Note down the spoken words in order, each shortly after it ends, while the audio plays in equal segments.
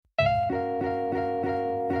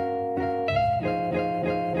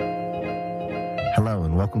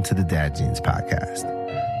and welcome to the Dad Genes Podcast.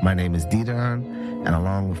 My name is Didan, and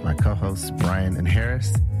along with my co-hosts Brian and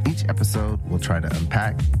Harris, each episode will try to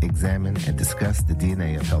unpack, examine, and discuss the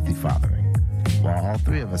DNA of healthy fathering. While all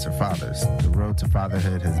three of us are fathers, the road to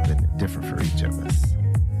fatherhood has been different for each of us.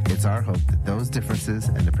 It's our hope that those differences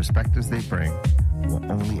and the perspectives they bring will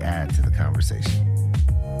only add to the conversation.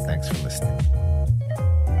 Thanks for listening.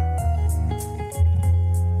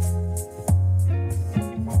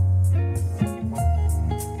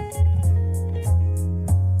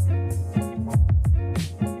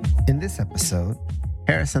 In this episode,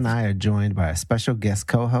 Harris and I are joined by a special guest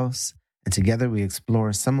co-host, and together we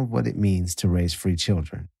explore some of what it means to raise free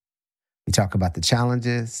children. We talk about the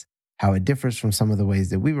challenges, how it differs from some of the ways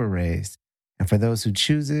that we were raised, and for those who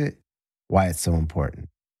choose it, why it's so important.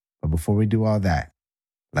 But before we do all that,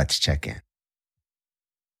 let's check in.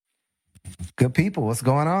 Good people, what's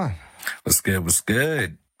going on? What's good? What's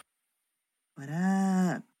good? What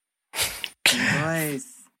up? Good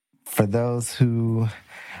voice. For those who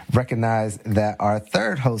recognize that our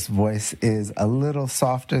third host voice is a little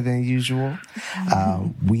softer than usual,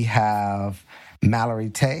 we have Mallory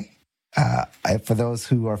Tay. For those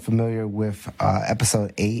who are familiar with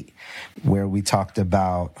episode 8, where we talked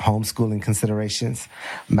about homeschooling considerations,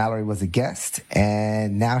 Mallory was a guest,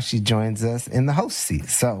 and now she joins us in the host seat.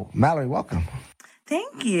 So, Mallory, welcome.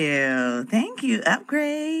 Thank you. Thank you.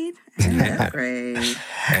 Upgrade. Upgrade.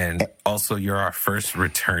 And also, you're our first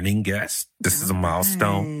returning guest. This is a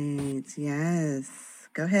milestone. Right. Yes.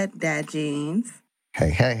 Go ahead, Dad Genes.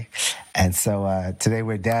 Hey. And so today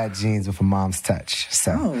we're Dad Genes with a mom's touch.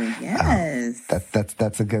 So yes.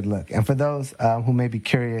 That's a good look. And for those who may be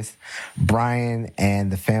curious, Brian and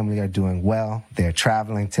the family are doing well. They're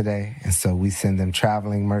traveling today. And so we send them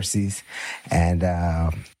traveling mercies. And,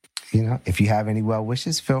 if you have any well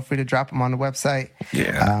wishes, feel free to drop them on the website.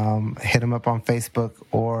 Yeah. Hit them up on Facebook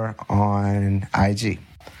or on IG.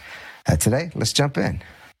 Today, let's jump in.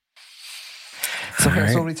 So,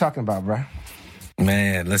 Harris, what are we talking about, bro?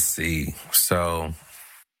 Man, let's see. So,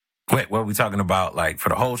 wait, what are we talking about? Like for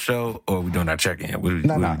the whole show, or are we doing our check-in?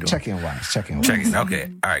 No, check-in wise. Check-in.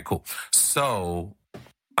 Okay. All right, cool. So,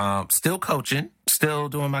 still coaching, still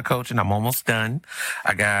doing my coaching. I'm almost done.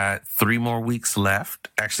 I got 3 more weeks left,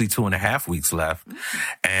 actually 2.5 weeks left.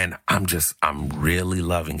 And I'm really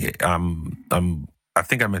loving it. I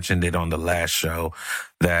think I mentioned it on the last show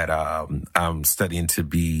that I'm studying to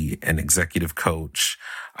be an executive coach.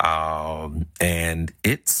 And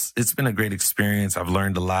it's been a great experience. I've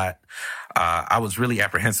learned a lot. I was really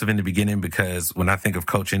apprehensive in the beginning because when I think of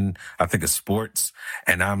coaching, I think of sports,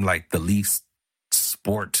 and I'm like the least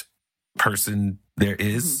sport person there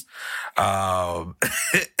is. I'm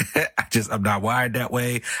not wired that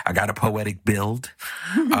way. I got a poetic build.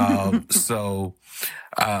 So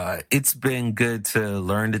it's been good to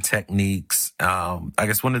learn the techniques. I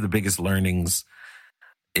guess one of the biggest learnings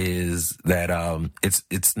is that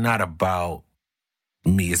it's not about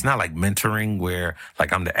me. It's not like mentoring where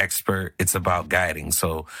like I'm the expert. It's about guiding.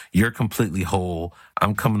 So you're completely whole.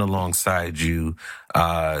 I'm coming alongside you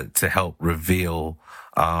to help reveal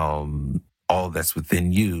all that's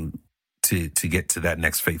within you to get to that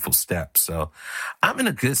next fateful step. So I'm in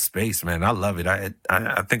a good space, man. I love it. I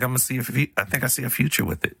think I see a future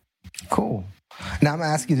with it. Cool. Now I'm gonna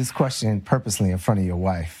ask you this question purposely in front of your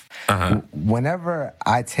wife. Whenever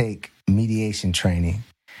I take mediation training,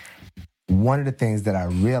 one of the things that I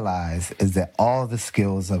realize is that all the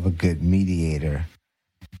skills of a good mediator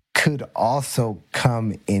could also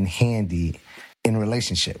come in handy in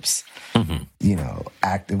relationships.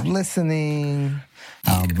 Active listening,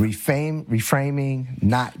 reframing,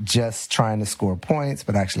 not just trying to score points,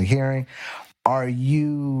 but actually hearing. Are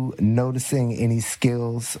you noticing any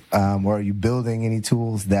skills or are you building any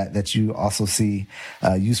tools that you also see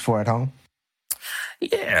use for at home?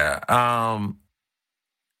 Yeah.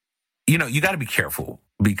 You got to be careful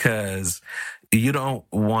because you don't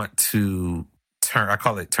want to I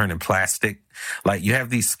call it turning plastic. Like you have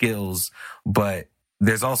these skills, but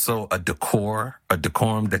there's also a decorum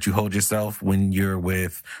that you hold yourself when you're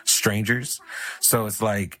with strangers. So it's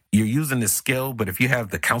like you're using the skill, but if you have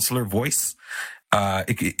the counselor voice,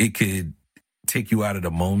 it could take you out of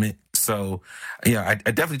the moment. So, I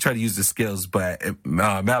definitely try to use the skills, but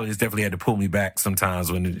Mallory's definitely had to pull me back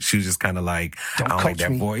sometimes when she was just kind of like, I don't like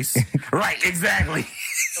that voice. Right, exactly.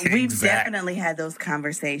 We've definitely had those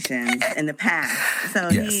conversations in the past. So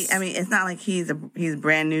yes. It's not like he's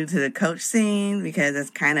brand new to the coach scene because it's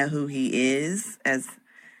kind of who he is, as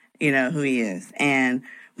who he is.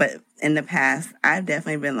 But in the past, I've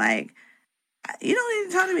definitely been like, you don't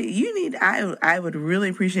need to talk to me. I would really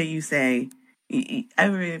appreciate you say, I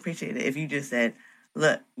really appreciate it if you just said,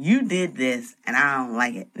 look, you did this and I don't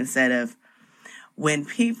like it. Instead of when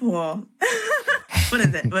people, what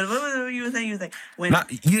is it? What was it you were saying? You was like, when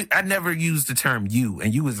I never used the term you,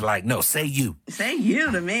 and you was like, no, say you. Say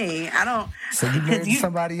you to me. I don't. So you married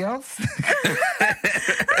somebody else?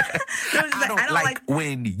 I don't like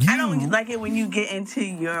when you. I don't like it when you get into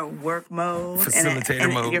your work mode,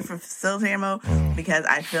 facilitator mode. Your facilitator mode, because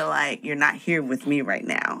I feel like you're not here with me right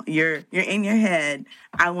now. You're in your head.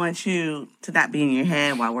 I want you to not be in your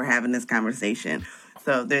head while we're having this conversation.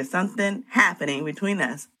 So there's something happening between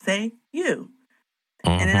us. Say you,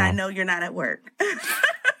 and then I know you're not at work.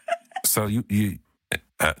 So you,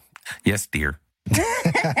 yes, dear.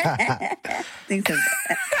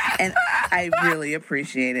 And I really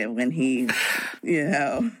appreciate it when he,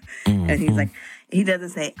 and he's like, he doesn't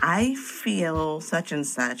say, I feel such and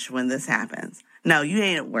such when this happens. No, you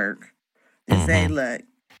ain't at work. Just say, look,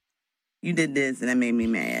 you did this and it made me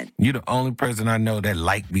mad. You're the only person I know that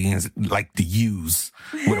like to use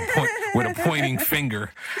with a pointing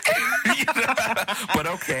finger. But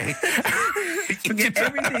okay. Forget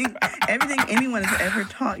everything anyone has ever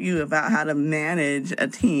taught you about how to manage a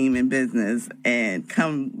team in business and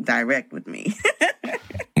come direct with me.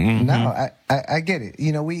 No, I get it.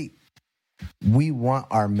 We want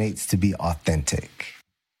our mates to be authentic.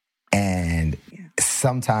 And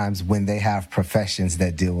sometimes when they have professions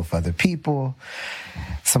that deal with other people,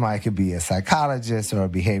 somebody could be a psychologist or a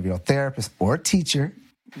behavioral therapist or a teacher.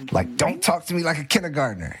 Like, don't talk to me like a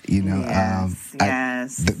kindergartner,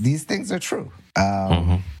 Yes. These things are true.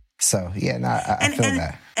 So, yeah, I feel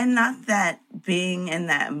that. And not that being in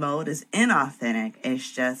that mode is inauthentic. It's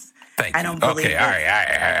just, I don't believe all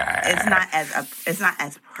right. It's not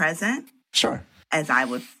as present. Sure. As I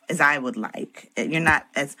would like.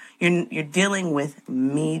 You're dealing with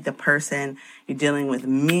me, the person. You're dealing with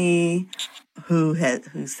me who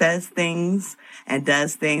says things and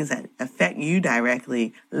does things that affect you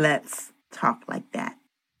directly. Let's talk like that.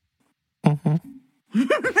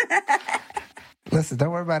 Listen,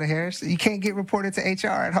 don't worry about it, Harris. You can't get reported to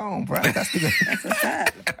HR at home, bro. That's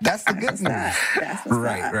the good news.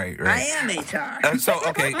 Right. I am HR.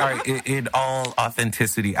 Okay, all right. In all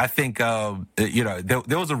authenticity, I think there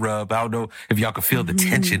was a rub. I don't know if y'all can feel the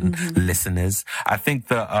tension, listeners. I think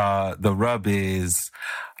the rub is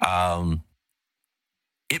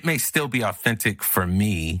it may still be authentic for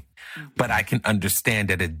me, but I can understand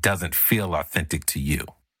that it doesn't feel authentic to you.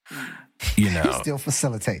 You're still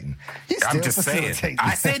facilitating. I'm just saying.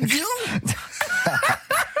 I said you.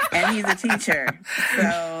 And he's a teacher.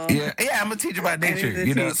 So yeah, I'm a teacher by nature.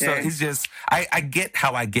 So it's just I get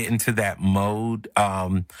how I get into that mode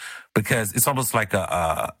because it's almost like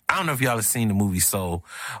I don't know if y'all have seen the movie Soul,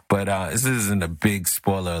 but this isn't a big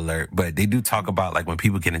spoiler alert, but they do talk about like when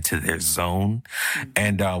people get into their zone,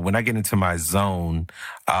 and when I get into my zone,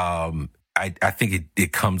 I think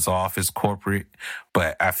it comes off as corporate,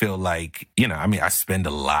 but I feel like, I spend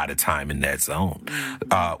a lot of time in that zone.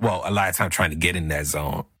 A lot of time trying to get in that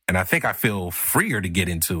zone. And I think I feel freer to get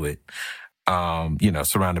into it,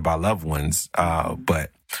 surrounded by loved ones. But,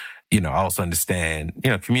 I also understand,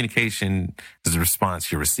 communication is a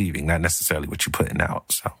response you're receiving, not necessarily what you're putting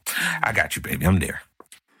out. So I got you, baby. I'm there.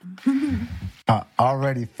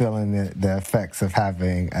 Already feeling the effects of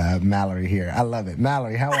having Mallory here. I love it.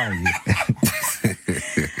 Mallory, how are you?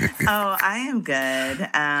 Oh, I am good.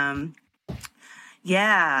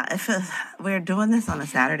 We're doing this on a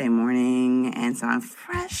Saturday morning, and so I'm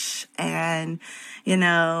fresh. And,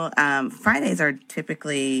 Fridays are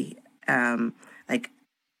typically like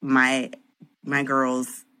my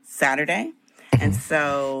girls' Saturday. And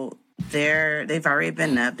so they've already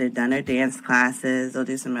been up. They've done their dance classes. They'll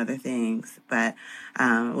do some other things. But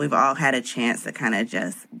we've all had a chance to kind of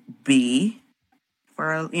just be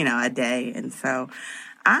for, a day. And so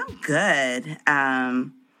I'm good.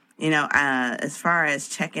 As far as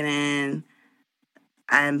checking in,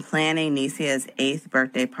 I'm planning Nisia's 8th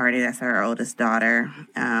birthday party. That's our oldest daughter.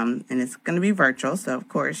 And it's going to be virtual. So, of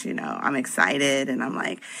course, I'm excited. And I'm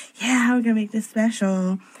like, yeah, we're going to make this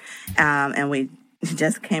special. And we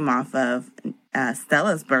just came off of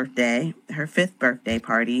Stella's birthday, her 5th birthday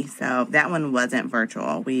party. So that one wasn't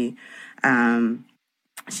virtual.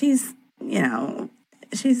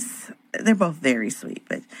 They're both very sweet,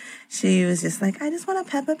 but she was just like, I just want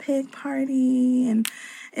a Peppa Pig party. And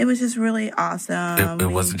it was just really awesome.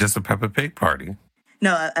 It wasn't just a Peppa Pig party.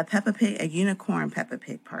 No, a Peppa Pig, a unicorn Peppa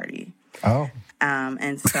Pig party. Oh.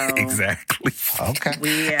 And so. Exactly.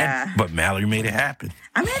 Okay. But Mallory made it happen.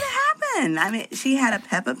 I made it happen. She had a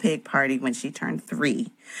Peppa Pig party when she turned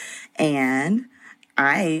 3. And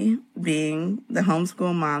I, being the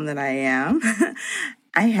homeschool mom that I am,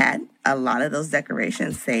 I had a lot of those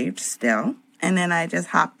decorations saved still. And then I just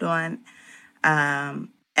hopped on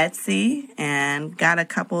Etsy and got a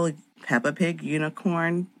couple Peppa Pig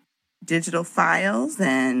unicorn digital files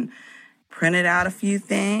and printed out a few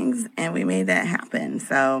things, and we made that happen.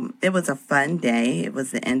 So it was a fun day. It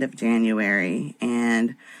was the end of January,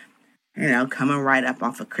 and coming right up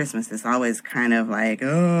off of Christmas, it's always kind of like,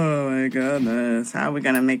 oh my goodness, how are we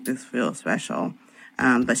going to make this feel special?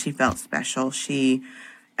 But she felt special. She,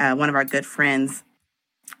 one of our good friends,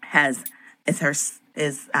 has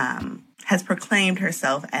proclaimed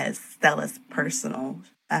herself as Stella's personal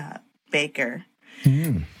baker.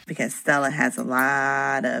 Because Stella has a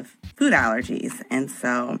lot of food allergies. And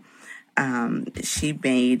so she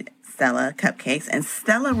made Stella cupcakes. And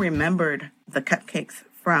Stella remembered the cupcakes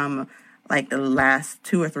from like the last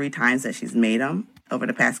 2 or 3 times that she's made them over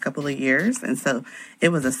the past couple of years. And so it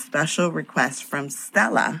was a special request from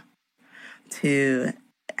Stella to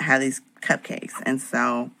have these cupcakes. And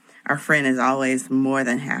so our friend is always more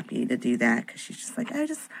than happy to do that because she's just like,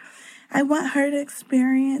 I want her to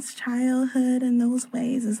experience childhood in those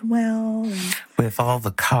ways as well. And with all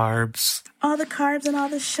the carbs. All the carbs and all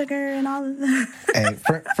the sugar and all of the... Hey,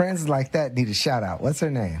 friends like that need a shout out. What's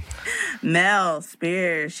her name? Mel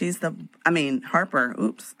Spears. Harper.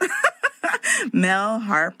 Oops. Mel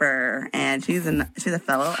Harper. And she's a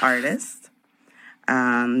fellow artist.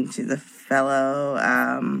 She's a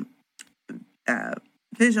fellow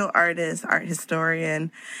visual artist, art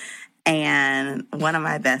historian. And one of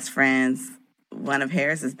my best friends, one of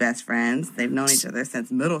Harris's best friends, they've known each other since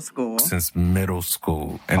middle school.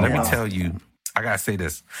 And let me tell you, I got to say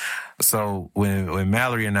this. So when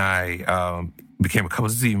Mallory and I became a couple,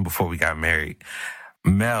 this is even before we got married,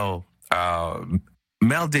 Mel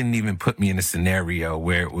didn't even put me in a scenario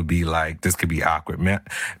where it would be like, this could be awkward. Mel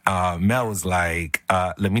was like,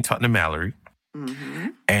 let me talk to Mallory. Mm-hmm.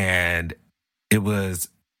 And it was,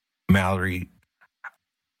 Mallory,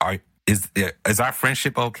 is our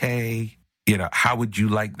friendship okay? How would you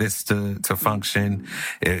like this to function?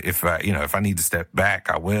 If I need to step back,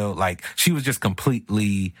 I will. Like, she was just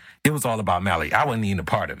completely, it was all about Mallory. I wasn't even a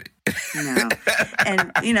part of it. No.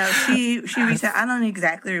 And, she reached out. I don't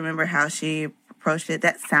exactly remember how she approached it.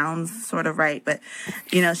 That sounds sort of right. But,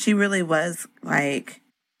 she really was like,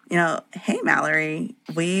 hey, Mallory,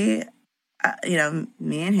 we,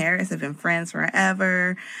 me and Harris have been friends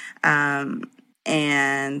forever.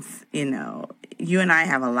 And, you and I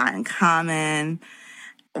have a lot in common,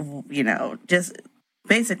 just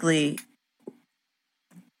basically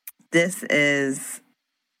this is,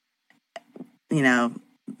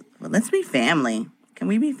 let's be family. Can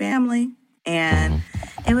we be family? And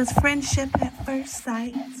it was friendship at first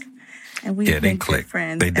sight. And we've been good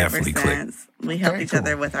friends ever since. We helped each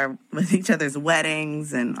other with each other's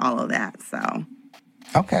weddings and all of that. So,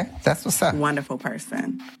 okay, that's what's up. Wonderful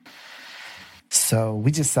person. So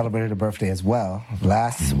we just celebrated a birthday as well.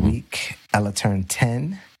 Last week, Ella turned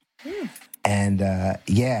 10. And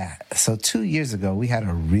so 2 years ago, we had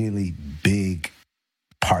a really big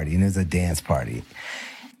party, and it was a dance party.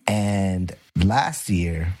 And last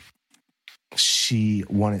year, she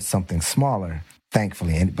wanted something smaller,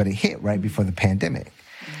 thankfully, but it hit right before the pandemic.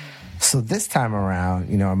 So this time around,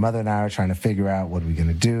 our mother and I are trying to figure out what are we going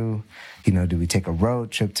to do. Do we take a road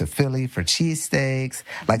trip to Philly for cheesesteaks?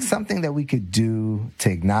 Like something that we could do to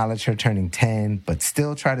acknowledge her turning 10, but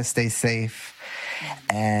still try to stay safe.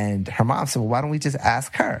 And her mom said, well, why don't we just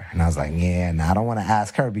ask her? And I was like, I don't want to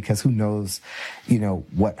ask her because who knows,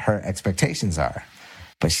 what her expectations are.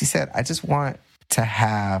 But she said, I just want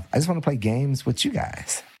to play games with you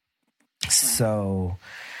guys. So,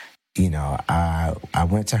 I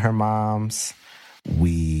went to her mom's.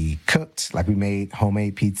 We cooked, we made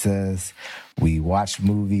homemade pizzas, we watched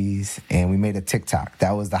movies, and we made a TikTok.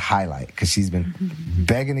 That was the highlight because she's been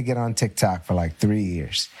begging to get on TikTok for 3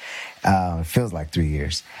 years. It feels like 3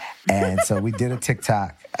 years. And so we did a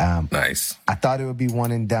TikTok. Nice. I thought it would be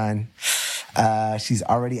one and done. She's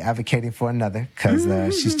already advocating for another because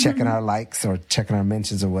she's checking our likes or checking our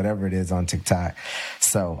mentions or whatever it is on TikTok.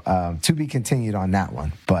 So to be continued on that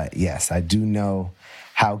one. But yes, I do know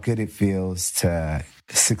how good it feels to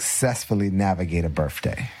successfully navigate a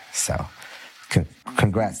birthday. So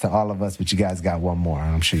congrats to all of us, but you guys got one more.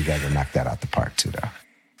 I'm sure you guys will knock that out the park too, though.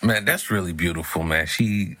 Man, that's really beautiful, man.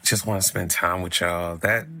 She just want to spend time with y'all.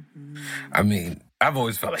 I've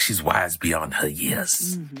always felt like she's wise beyond her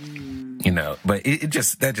years, but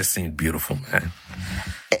that just seemed beautiful, man.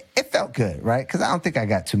 It felt good, right? Because I don't think I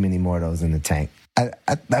got too many more of those in the tank.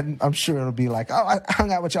 I'm sure it'll be like, I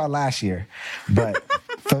hung out with y'all last year. But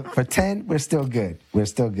for 10, we're still good. We're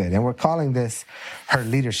still good. And we're calling this her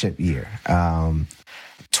leadership year.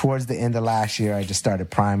 towards the end of last year, I just started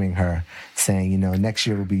priming her, saying, next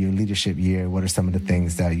year will be your leadership year. What are some of the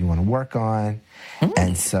things that you want to work on?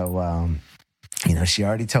 And so, she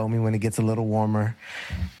already told me when it gets a little warmer,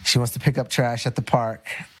 she wants to pick up trash at the park,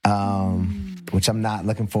 which I'm not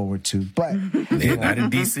looking forward to. But not in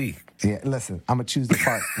D.C. Yeah, listen, I'm gonna choose the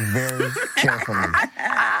park very carefully.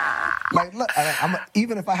 Like, look,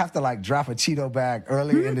 even if I have to drop a Cheeto bag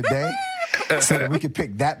earlier in the day so that we can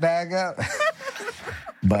pick that bag up.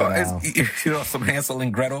 But some Hansel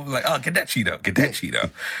and Gretel, get that Cheeto, get that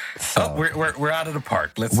Cheeto. So, we're out of the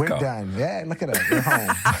park. Let's go. We're done. Yeah, look at us. We're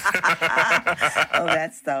home. Oh,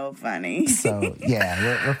 that's so funny. So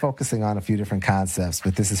we're focusing on a few different concepts,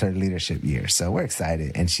 but this is her leadership year, so we're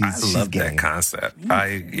excited, and she's love getting that concept.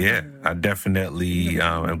 I definitely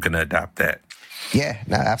am gonna adopt that. Yeah,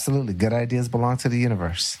 no, absolutely. Good ideas belong to the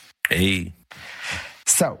universe. Hey.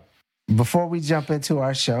 So before we jump into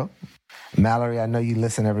our show, Mallory, I know you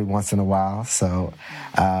listen every once in a while, so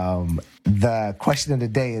the question of the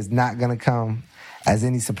day is not going to come as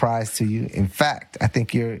any surprise to you. In fact, I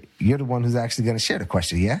think you're the one who's actually going to share the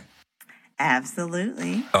question, yeah?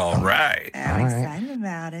 Absolutely. All right. I'm excited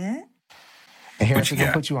about it. And Harris is going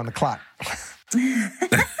to put you on the clock.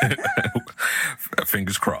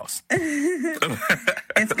 Fingers crossed.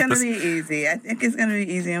 It's going to be easy. I think it's going to be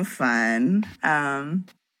easy and fun.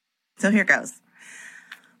 So here goes.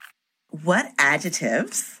 What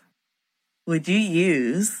adjectives would you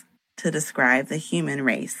use to describe the human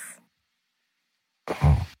race?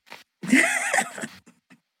 Oh.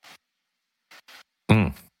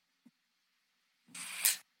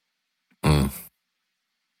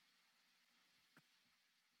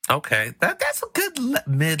 Okay, that's a good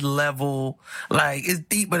mid-level. It's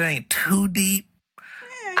deep, but it ain't too deep.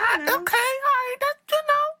 Yeah, okay, all right.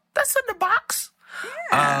 That's in the box.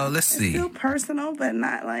 Yeah, let's see. It's still personal, but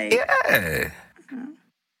not Yeah.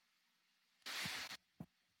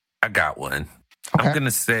 I got one. Okay. I'm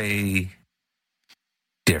gonna say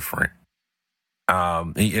different.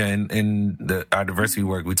 In our diversity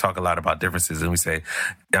work, we talk a lot about differences, and we say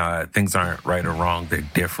things aren't right or wrong; they're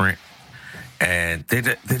different. And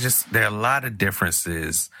there are a lot of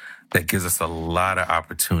differences that gives us a lot of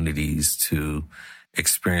opportunities to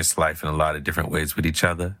experience life in a lot of different ways with each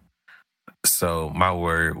other. So my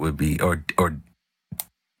word would be, different.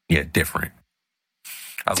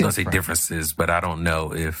 I was going to say differences, but I don't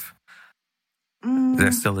know if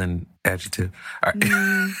that's still an adjective. All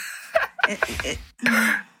right.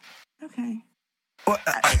 Okay. Well,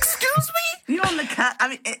 excuse me? You're on the cut. I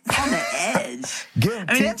mean, it's on the edge. Get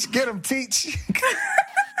him, teach.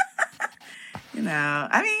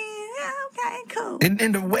 Okay, cool.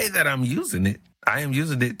 In the way that I'm using it, I am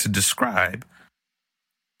using it to describe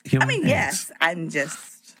human beings. Yes, I'm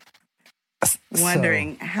just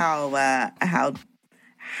wondering how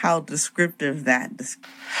descriptive that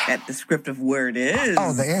descriptive word is.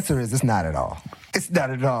 Oh, the answer is it's not at all. It's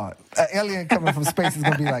not at all. An alien coming from space is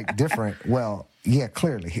going to be different. Well, yeah,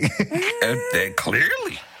 clearly.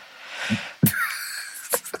 Clearly.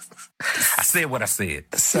 I said what I said.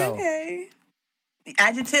 So, okay. The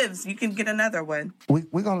adjectives, you can get another one.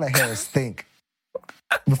 We're going to let Harris think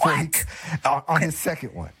before on his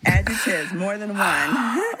second one. Adjectives, more than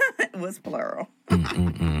one. It was plural.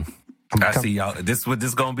 I see y'all. This is what this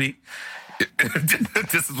is going to be?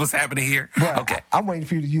 This is what's happening here? Right. Okay. I'm waiting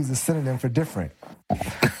for you to use a synonym for different.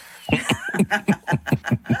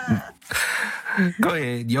 Go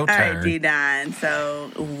ahead. Your turn. All right, D-Don. So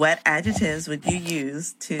what adjectives would you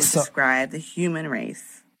use to describe the human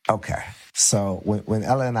race? Okay. So when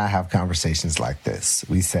Ella and I have conversations like this,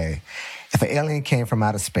 we say, if an alien came from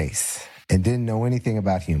outer space and didn't know anything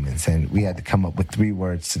about humans, and we had to come up with 3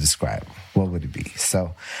 words to describe them, what would it be?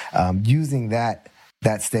 So using that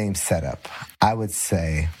same setup, I would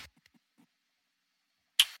say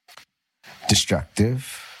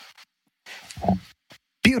destructive,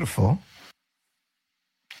 beautiful,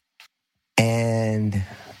 and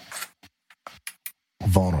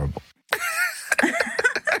vulnerable.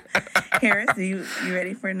 Harris, are you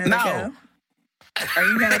ready for another go? Are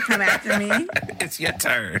you going to come after me? It's your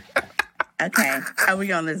turn. Okay. Are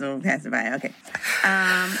we on this one? Pass it by. Okay.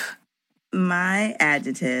 My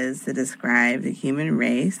adjectives to describe the human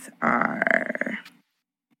race are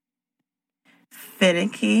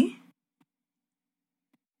finicky,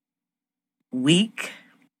 weak,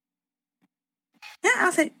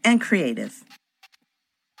 I'll say, and creative.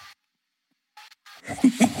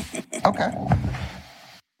 Okay.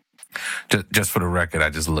 Just for the record, I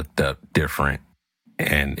just looked up different,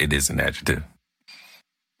 and it is an adjective.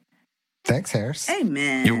 Thanks, Harris.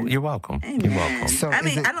 Amen. You're welcome. Amen. You're welcome. So I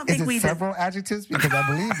mean, I don't think we several adjectives, because I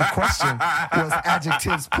believe the question was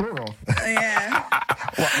adjectives plural. Yeah.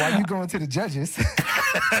 While you going to the judges.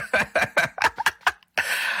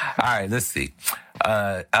 All right, let's see.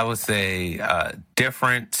 I would say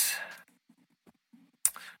different.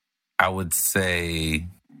 I would say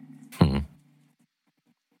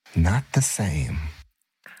not the same.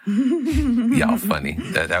 Y'all funny.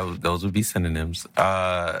 Those would be synonyms.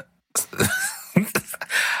 I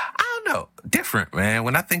don't know. Different, man.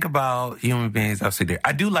 When I think about human beings, I'll say there.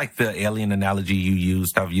 I do like the alien analogy you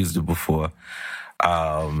used. I've used it before.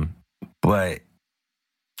 But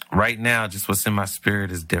right now, just what's in my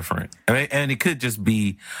spirit is different. I mean, and it could just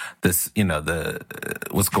be this,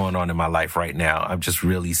 what's going on in my life right now. I'm just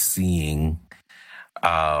really seeing,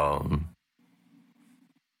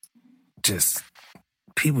 just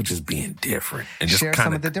people just being different and just share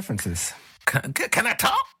some of the differences. Can I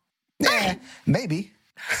talk? Yeah, maybe.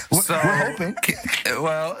 We're hoping.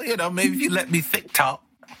 Well, maybe if you let me talk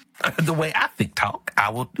the way I talk, I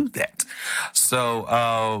will do that.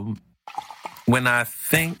 So, when I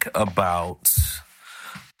think about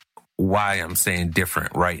why I'm saying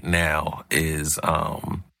different right now is,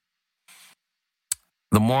 the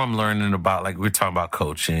more I'm learning about, like we're talking about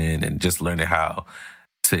coaching and just learning how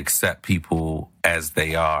to accept people as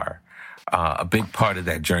they are. A big part of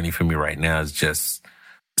that journey for me right now is just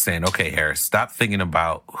saying, okay, Harris, stop thinking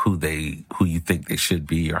about who you think they should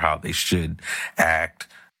be or how they should act,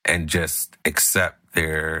 and just accept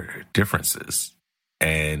their differences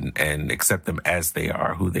and accept them as they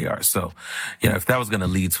are, who they are. So, if that was going to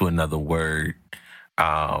lead to another word,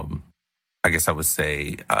 I guess I would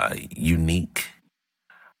say unique.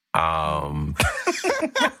 I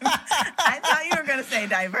thought you were going to say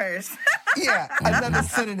diverse. Yeah, another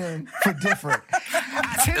synonym for different.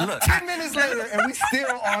 10 minutes later, and we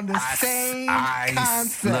still on the same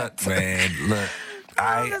concept. Look, man, look.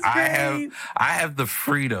 I have the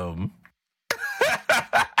freedom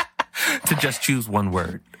to just choose one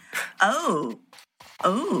word. Oh,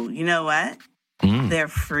 you know what? They're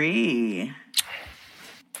free.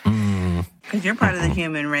 Because you're part of the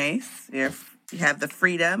human race. You have the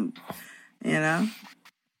freedom,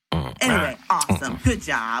 Anyway, awesome. Good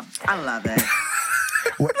job. I love it.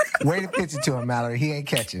 Way to pitch it to him, Mallory. He ain't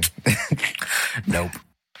catching. Nope.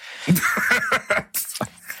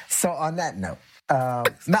 So on that note,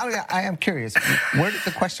 Mallory, I am curious, where did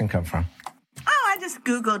the question come from? Oh, I just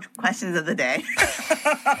Googled questions of the day.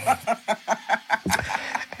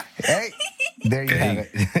 Hey, there you have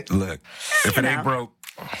it. Look, if it ain't broke.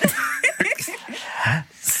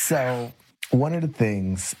 So one of the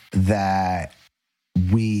things that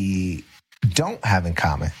we don't have in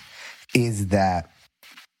common is that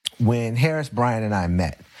when Harris, Brian, and I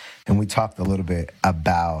met, and we talked a little bit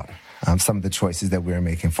about some of the choices that we were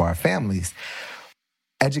making for our families,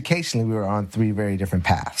 educationally, we were on three very different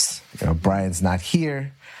paths. Brian's not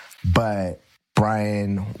here, but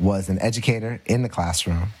Brian was an educator in the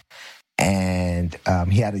classroom, and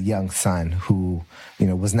he had a young son who,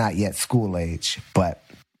 was not yet school age, but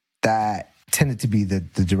that tended to be the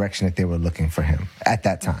direction that they were looking for him at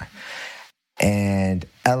that time. And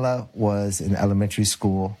Ella was in elementary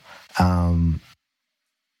school. That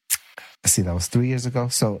was 3 years ago.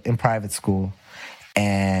 So in private school.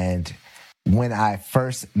 And when I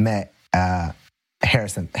first met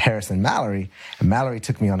Harris and Mallory, and Mallory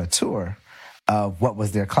took me on a tour of what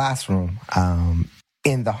was their classroom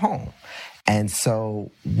in the home. And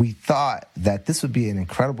so we thought that this would be an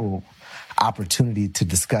incredible opportunity to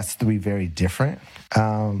discuss three very different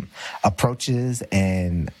approaches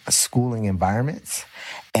and schooling environments,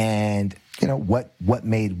 and what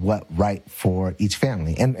made what right for each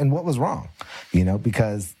family, and what was wrong,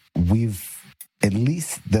 because we've, at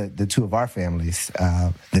least the two of our families,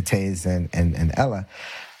 the Tays and Ella,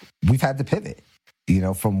 we've had to pivot,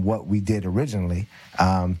 from what we did originally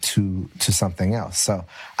to something else. So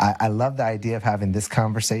I love the idea of having this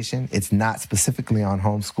conversation. It's not specifically on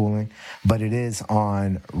homeschooling, but it is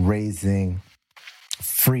on raising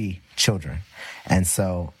free children. And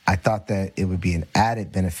so I thought that it would be an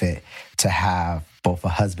added benefit to have both a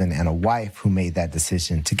husband and a wife who made that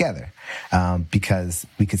decision together, because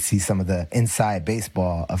we could see some of the inside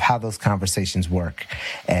baseball of how those conversations work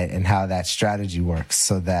and how that strategy works,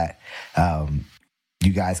 so that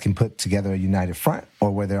you guys can put together a united front, or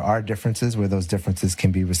where there are differences, where those differences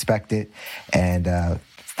can be respected. And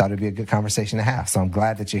thought it'd be a good conversation to have. So I'm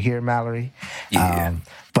glad that you're here, Mallory. Yeah.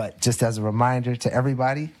 But just as a reminder to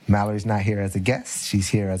everybody, Mallory's not here as a guest. She's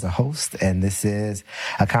here as a host, and this is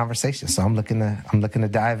a conversation. So I'm looking to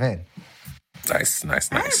dive in. Nice.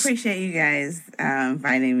 I appreciate you guys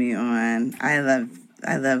inviting me on. I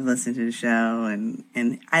love listening to the show,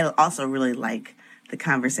 and I also really like the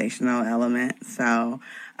conversational element. So,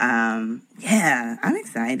 yeah, I'm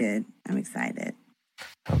excited. I'm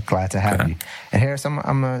glad to have you. And Harris, I'm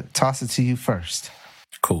going to toss it to you first.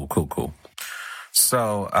 Cool.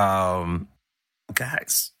 So,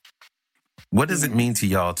 guys, what does it mean to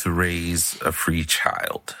y'all to raise a free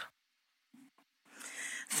child?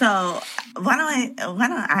 So why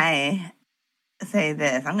don't I say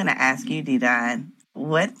this? I'm going to ask you, D-Dot,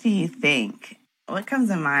 what do you think? What comes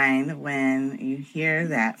to mind when you hear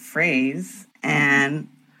that phrase? And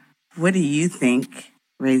what do you think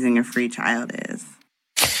raising a free child is?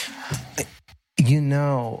 You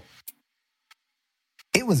know,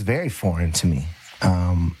 it was very foreign to me.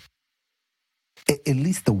 At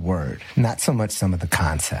least the word, not so much some of the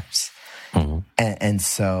concepts. Mm-hmm. And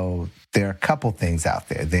so there are a couple things out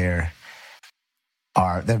there. There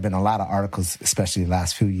have been a lot of articles, especially the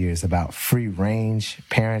last few years, about free range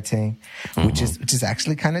parenting, mm-hmm. which is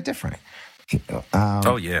actually kind of different.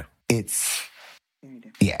 Oh yeah,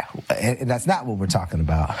 and that's not what we're talking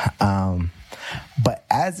about. But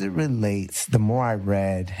as it relates, the more I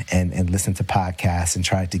read and listened to podcasts and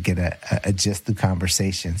tried to get a gist through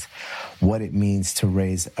conversations, what it means to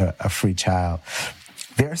raise a free child,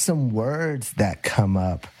 there are some words that come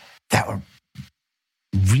up that were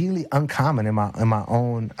really uncommon in my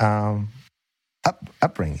own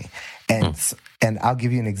upbringing, and I'll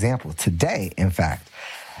give you an example. Today, in fact,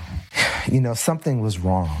 something was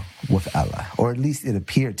wrong with Ella, or at least it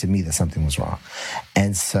appeared to me that something was wrong,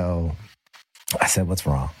 and so I said, "What's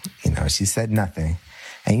wrong?" She said nothing,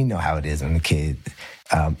 and you know how it is when the kid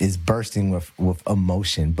is bursting with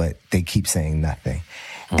emotion, but they keep saying nothing.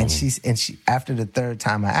 Mm. And she after the third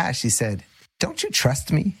time I asked, she said, "Don't you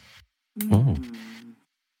trust me?" Mm.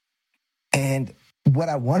 And what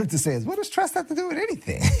I wanted to say is, what does trust have to do with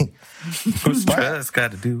anything? What's trust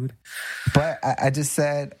got to do with it? But I just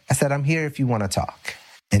said, "I'm here if you want to talk."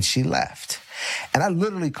 And she left. And I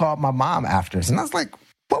literally called my mom after this. And I was like,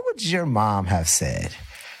 what would your mom have said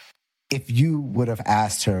if you would have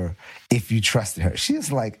asked her if you trusted her? She was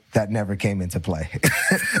like, that never came into play.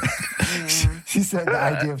 She said the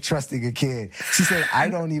idea of trusting a kid. She said, I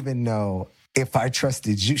don't even know if I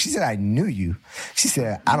trusted you. She said, I knew you. She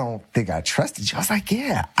said, I don't think I trusted you. I was like,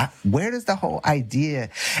 yeah, where does the whole idea,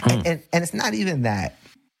 and it's not even that,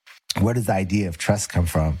 where does the idea of trust come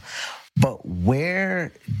from? But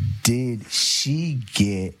where did she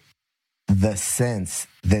get the sense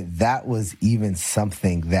that was even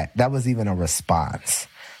something that was even a response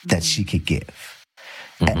that she could give?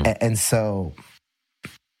 Mm-hmm. And so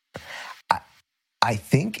I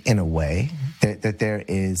think in a way that there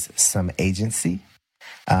is some agency.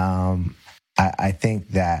 I think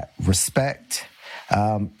that respect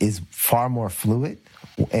is far more fluid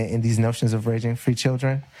in these notions of raising free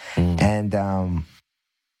children. And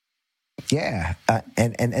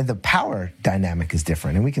and the power dynamic is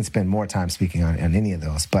different. And we can spend more time speaking on any of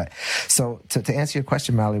those. But so to answer your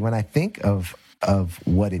question, Mallory, when I think of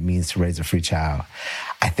what it means to raise a free child,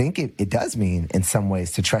 I think it does mean in some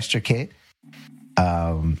ways to trust your kid,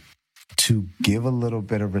 to give a little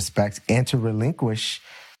bit of respect, and to relinquish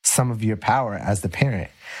some of your power as the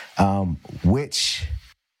parent, which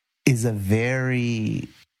is a very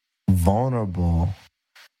vulnerable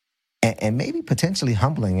and maybe potentially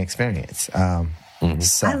humbling experience.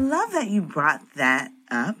 So. I love that you brought that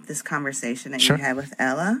up, this conversation that you had with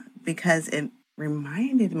Ella, because it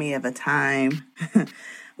reminded me of a time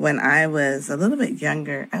when I was a little bit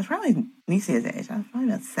younger. I was probably Nisia's age. I was probably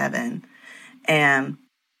about 7. And,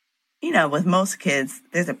 with most kids,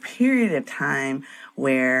 there's a period of time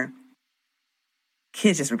where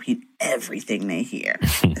kids just repeat everything they hear,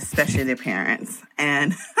 especially their parents.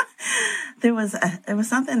 And there was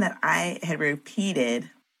something that I had repeated.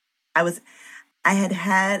 I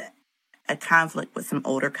had a conflict with some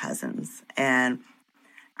older cousins, and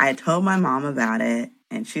I had told my mom about it,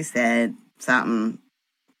 and she said something,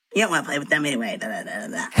 "You don't want to play with them anyway, da da da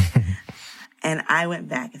da." And I went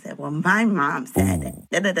back and said, well, my mom said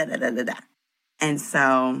da da da da da da. And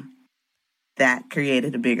so that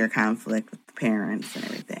created a bigger conflict with the parents and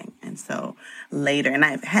everything. And so later, and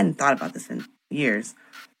I hadn't thought about this in years,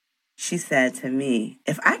 she said to me,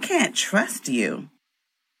 if I can't trust you,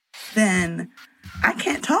 then I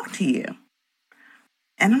can't talk to you.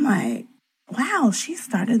 And I'm like, wow, she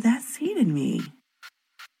started that seed in me.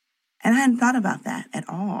 And I hadn't thought about that at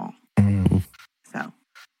all. So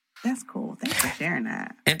that's cool. Thanks for sharing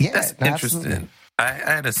that. And that's interesting. Absolutely. I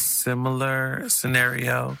had a similar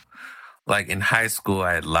scenario. Like in high school,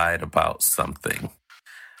 I had lied about something.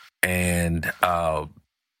 And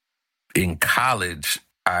in college,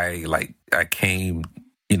 I came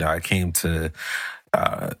to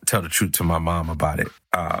tell the truth to my mom about it.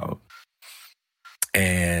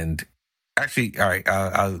 And actually, all right,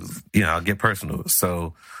 I'll get personal.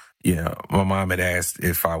 So, my mom had asked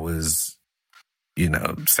if I was,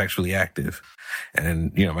 sexually active,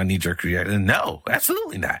 and my knee-jerk reaction, no,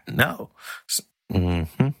 absolutely not, no.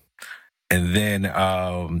 Mm-hmm. And then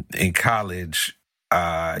in college,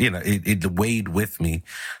 it weighed with me.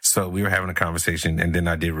 So we were having a conversation, and then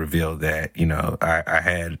I did reveal that, I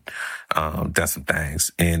had done some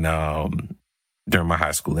things during my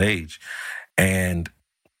high school age. And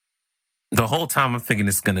the whole time I'm thinking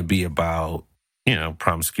it's going to be about,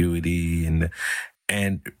 promiscuity,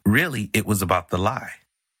 and really it was about the lie.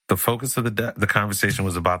 The focus of the conversation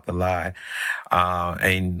was about the lie.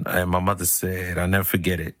 And my mother said, I'll never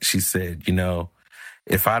forget it. She said,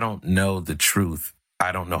 if I don't know the truth,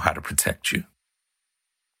 I don't know how to protect you.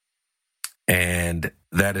 And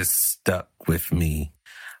that has stuck with me.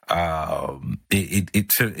 In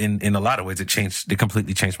a lot of ways, it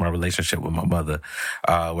completely changed my relationship with my mother,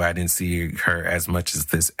 where I didn't see her as much as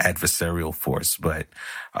this adversarial force, but,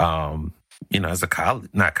 as a colleague,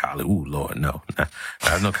 not colleague. Ooh, Lord, no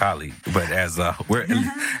colleague, but as we're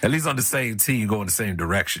at least on the same team, going the same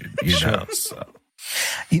direction, know. So,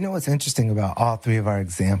 what's interesting about all three of our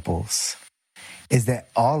examples is that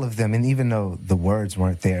all of them, and even though the words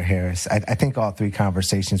weren't there, Harris, I think all three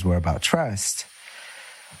conversations were about trust,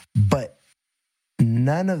 but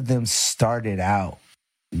none of them started out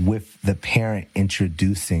with the parent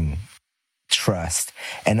introducing trust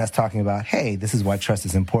and us talking about, hey, this is why trust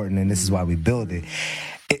is important and this is why we build it.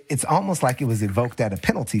 It's almost like it was evoked at a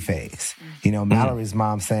penalty phase. Mallory's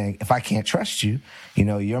mom saying, if I can't trust you,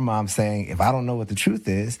 your mom saying, if I don't know what the truth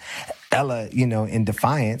is, Ella, in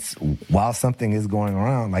defiance, while something is going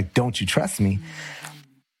around, like, don't you trust me?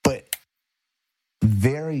 But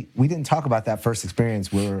we didn't talk about that first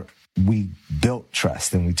experience where we built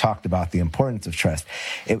trust and we talked about the importance of trust.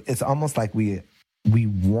 It's almost like we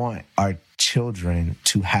want our children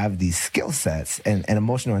to have these skill sets and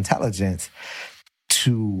emotional intelligence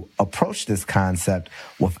to approach this concept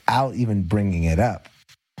without even bringing it up.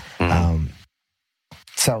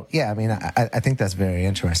 So, yeah, I think that's very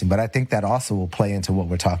interesting. But I think that also will play into what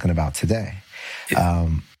we're talking about today.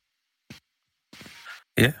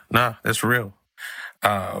 That's real.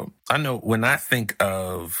 I know when I think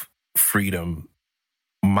of freedom,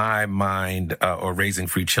 my mind, or raising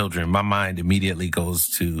free children, my mind immediately goes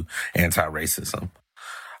to anti-racism.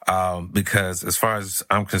 Because as far as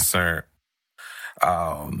I'm concerned,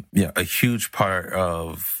 a huge part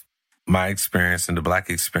of my experience and the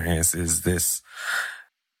Black experience is this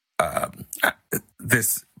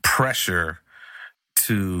pressure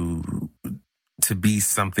to be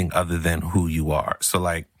something other than who you are. So,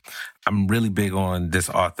 like, I'm really big on this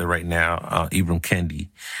author right now, Ibram Kendi,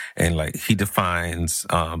 and he defines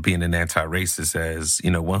being an anti-racist as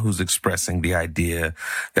one who's expressing the idea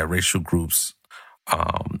that racial groups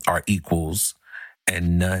are equals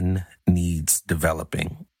and none needs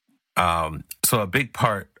developing. So a big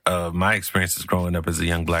part of my experiences growing up as a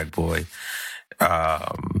young Black boy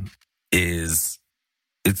is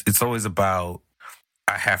it's always about,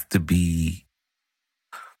 I have to be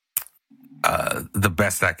the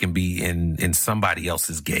best I can be in somebody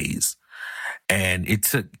else's gaze. And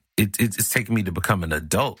it's taken me to become an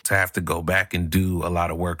adult to have to go back and do a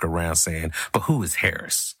lot of work around saying, but who is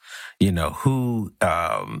Harris? Not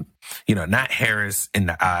Harris in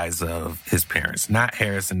the eyes of his parents, not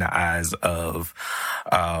Harris in the eyes of,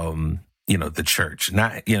 the church,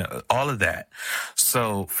 not, all of that.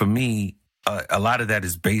 So for me, a lot of that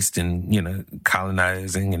is based in,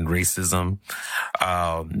 colonizing and racism.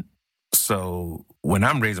 So when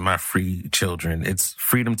I'm raising my free children, it's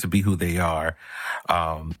freedom to be who they are,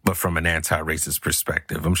 but from an anti-racist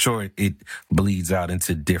perspective. I'm sure it bleeds out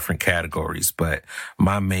into different categories, but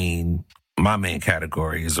my main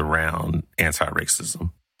category is around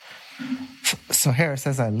anti-racism. So Harris,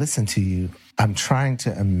 as I listen to you, I'm trying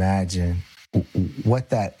to imagine what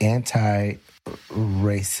that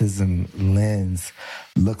anti-racism lens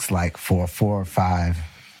looks like for a 4 or 5,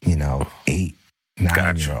 8,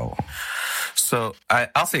 9-year-old. So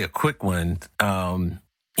I'll say a quick one.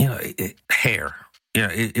 Hair.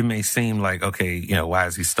 It may seem like, okay, why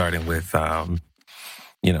is he starting with, why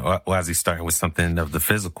is he starting with something of the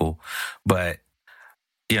physical? But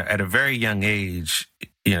at a very young age,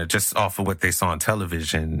 just off of what they saw on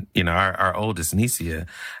television, our oldest Nicia,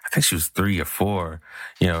 I think she was 3 or 4,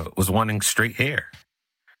 was wanting straight hair.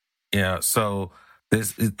 So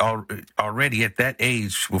this is already at that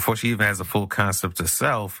age, before she even has a full concept of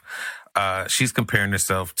self, she's comparing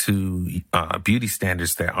herself to beauty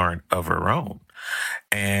standards that aren't of her own.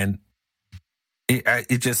 And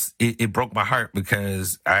it broke my heart,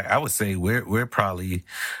 because I would say we're probably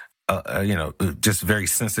just very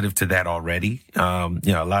sensitive to that already. A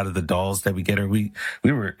lot of the dolls that we get we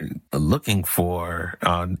were looking for,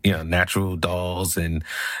 natural dolls, and,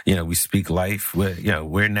 we speak life.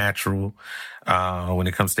 We're natural, when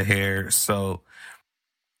it comes to hair. So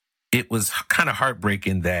it was kind of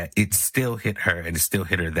heartbreaking that it still hit her, and it still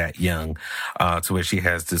hit her that young, to where she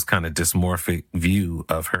has this kind of dysmorphic view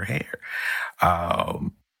of her hair.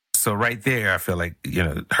 So right there, I feel like,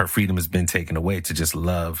 her freedom has been taken away to just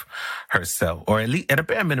love herself, or at least at a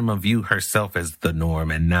bare minimum view herself as the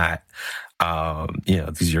norm, and not,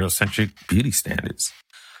 these Eurocentric beauty standards.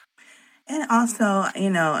 And also,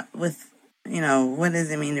 with, what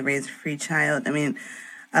does it mean to raise a free child? I mean,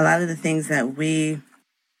 a lot of the things that we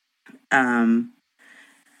want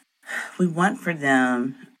for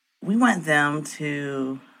them, we want them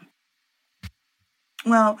to,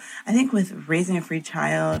 well, I think with raising a free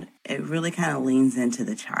child, it really kind of leans into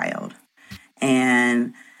the child,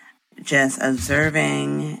 and just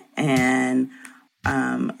observing and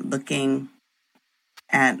looking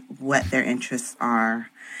at what their interests are,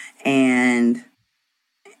 and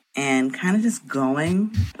kind of just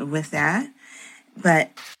going with that. But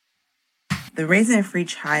the raising free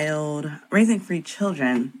children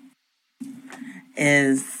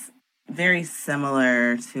is very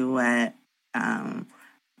similar to what,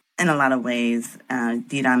 in a lot of ways,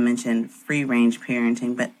 Didon mentioned free range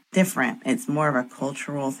parenting, but different. It's more of a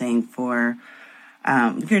cultural thing for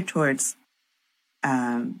geared towards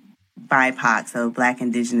BIPOC, so Black,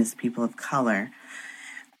 Indigenous people of color,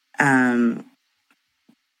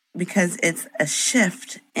 because it's a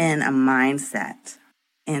shift in a mindset.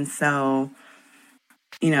 And so,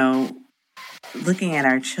 looking at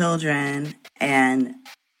our children and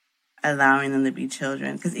allowing them to be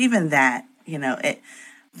children, because even that,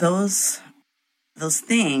 those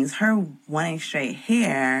things, her wanting straight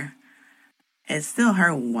hair, is still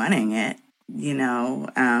her wanting it,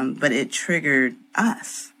 but it triggered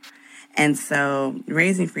us. And so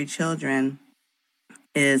raising free children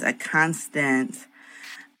is a constant,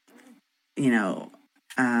 I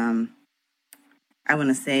want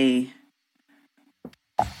to say,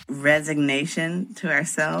 resignation to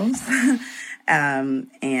ourselves,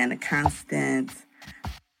 and a constant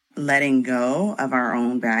letting go of our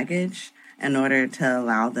own baggage in order to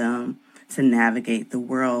allow them to navigate the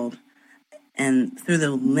world and through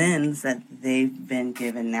the lens that they've been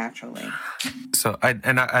given naturally. So I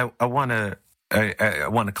want to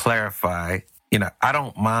clarify. I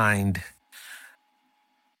don't mind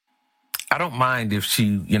if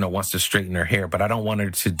she, wants to straighten her hair, but I don't want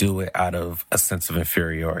her to do it out of a sense of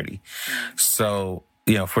inferiority. Mm-hmm. So,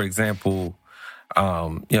 for example,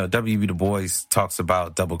 W.E.B. Du Bois talks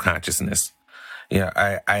about double consciousness.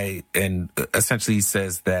 And essentially he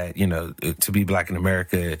says that, to be Black in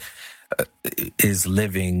America is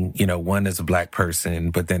living, one as a Black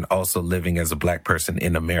person, but then also living as a Black person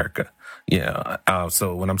in America.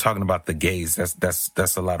 So when I'm talking about the gaze,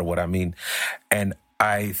 that's a lot of what I mean. And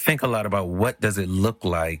I think a lot about what does it look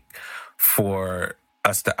like for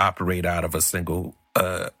us to operate out of a single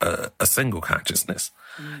consciousness.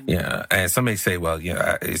 Mm-hmm. Yeah. And some may say, well,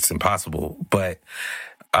 it's impossible, but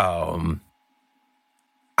I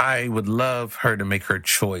would love her to make her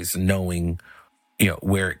choice knowing,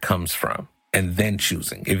 where it comes from, and then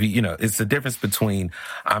choosing. If it's the difference between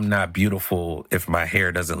I'm not beautiful if my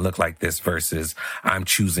hair doesn't look like this versus I'm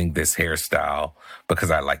choosing this hairstyle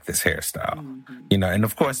because I like this hairstyle. Mm-hmm. And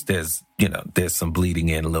of course there's some bleeding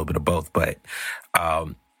in, a little bit of both, but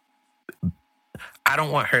I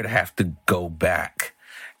don't want her to have to go back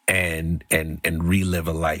and relive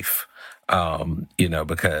a life,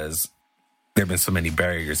 because there have been so many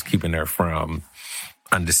barriers keeping her from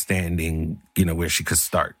understanding, where she could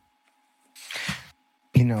start.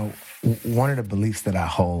 One of the beliefs that I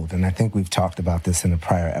hold, and I think we've talked about this in a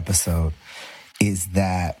prior episode, is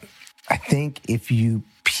that I think if you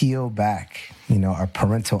peel back, our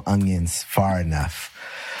parental onions far enough,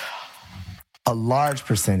 a large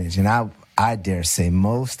percentage, and I dare say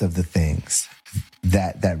most of the things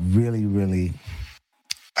that really, really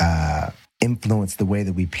influence the way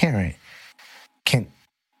that we parent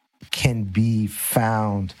can be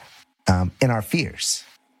found in our fears.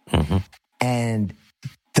 Mm-hmm. And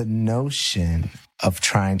the notion of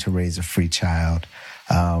trying to raise a free child,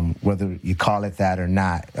 whether you call it that or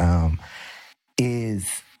not,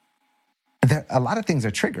 is that a lot of things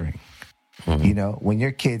are triggering. You know, when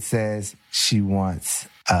your kid says she wants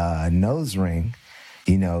a nose ring,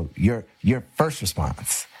 you know, your first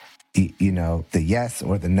response, you know, the yes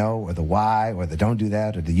or the no or the why or the don't do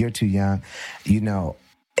that or the you're too young, you know,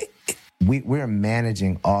 we're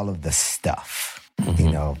managing all of the stuff.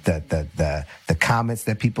 You know, the comments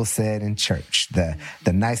that people said in church, the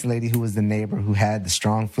nice lady who was the neighbor who had the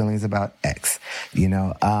strong feelings about X, you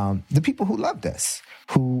know, the people who loved us,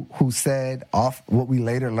 who said off what we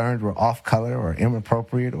later learned were off color or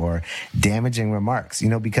inappropriate or damaging remarks, you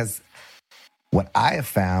know, because what I have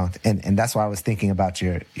found, and that's why I was thinking about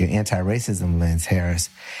your anti-racism lens, Harris,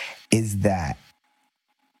 is that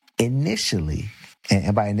initially,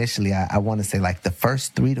 and by initially, I want to say like the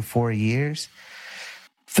first 3 to 4 years,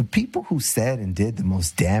 the people who said and did the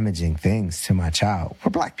most damaging things to my child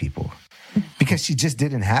were Black people, because she just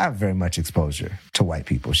didn't have very much exposure to white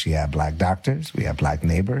people. She had Black doctors. We had Black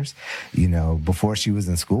neighbors. You know, before she was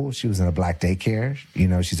in school, she was in a Black daycare. You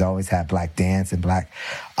know, she's always had Black dance and Black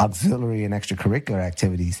auxiliary and extracurricular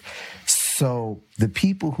activities. So the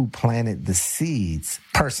people who planted the seeds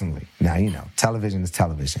personally, now, you know, television is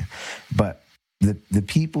television, but the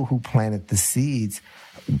people who planted the seeds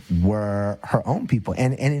were her own people.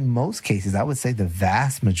 And in most cases, I would say the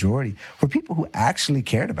vast majority were people who actually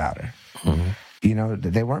cared about her. Mm-hmm. You know,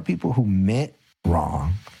 they weren't people who meant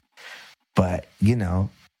wrong, but, you know,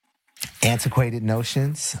 antiquated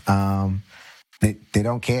notions, they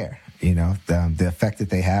don't care. You know, the effect that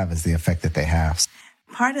they have is the effect that they have.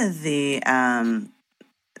 Part of the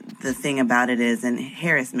thing about it is, and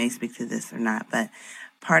Harris may speak to this or not, but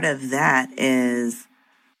part of that is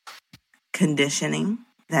conditioning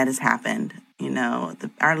that has happened. You know,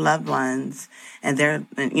 our loved ones and they're,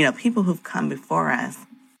 you know, people who've come before us,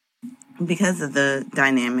 because of the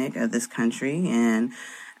dynamic of this country and,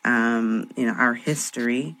 you know, our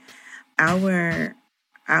history,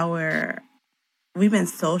 we've been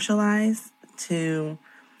socialized to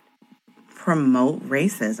promote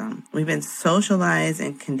racism. We've been socialized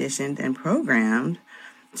and conditioned and programmed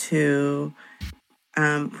to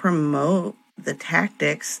promote the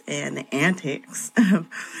tactics and the antics of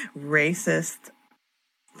racist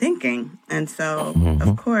thinking. And so,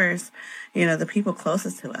 of course, you know, the people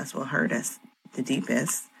closest to us will hurt us the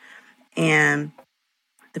deepest. And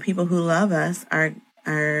the people who love us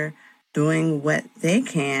are doing what they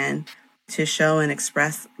can to show and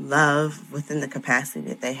express love within the capacity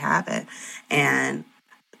that they have it. And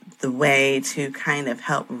the way to kind of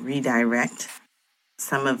help redirect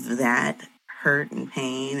some of that hurt and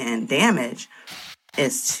pain and damage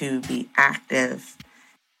is to be active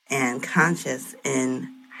and conscious in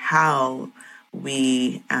how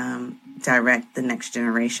we direct the next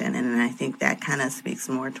generation. And I think that kind of speaks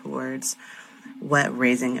more towards what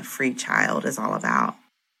raising a free child is all about.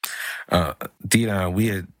 Deon, we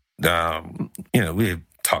had, we had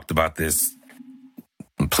talked about this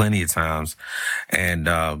plenty of times, and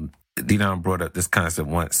Deon brought up this concept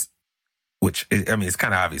once, which, I mean, it's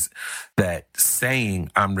kind of obvious that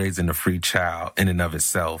saying I'm raising a free child in and of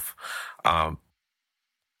itself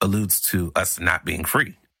alludes to us not being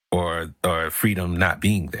free or freedom not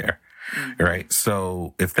being there, right?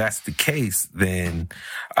 So if that's the case, then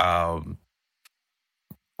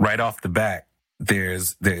right off the bat,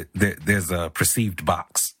 there's a perceived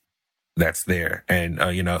box that's there. And,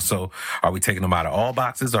 so are we taking them out of all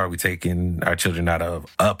boxes, or are we taking our children out of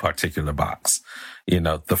a particular box,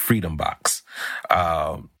 the freedom box?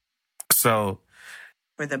 So.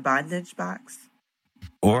 Or the bondage box?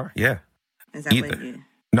 Or, yeah. Is that either. What you...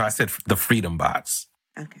 No, I said the freedom box.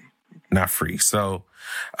 Okay. Not free. So,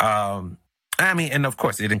 and of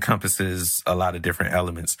course it encompasses a lot of different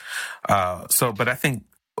elements. But I think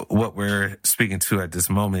what we're speaking to at this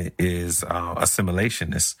moment is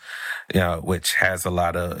assimilationists, which has a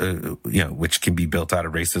lot of, which can be built out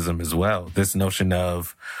of racism as well. This notion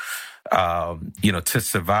of, to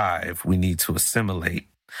survive, we need to assimilate.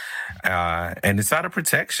 And it's out of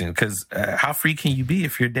protection, because how free can you be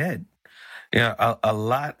if you're dead? A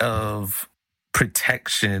lot of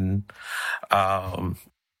protection, I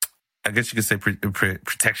guess you could say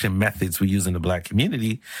protection methods we use in the Black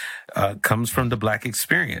community comes from the Black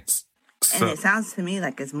experience. So, and it sounds to me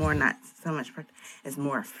like it's more not so much, it's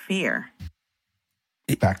more fear.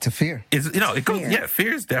 Back to fear. It goes,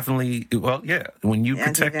 fear is definitely, when you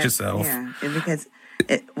protect yourself. Yeah, because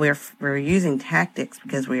we're using tactics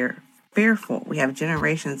because we're fearful. We have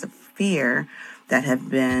generations of fear that have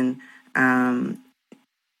been,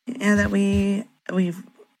 that we've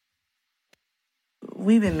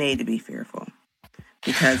been made to be fearful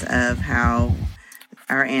because of how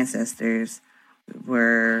our ancestors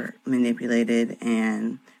were manipulated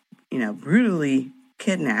and, brutally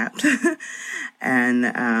kidnapped.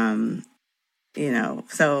 And,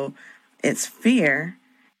 so it's fear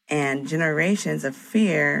and generations of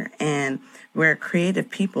fear. And we're a creative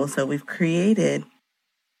people. So we've created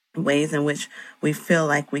ways in which we feel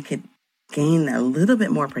like we could gain a little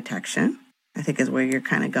bit more protection, I think is where you're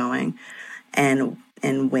kind of going,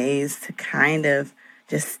 and ways to kind of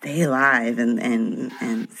just stay alive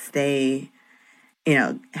and stay,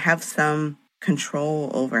 have some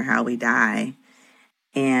control over how we die.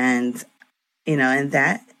 And, and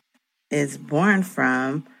that is born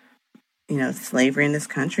from, slavery in this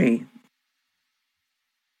country.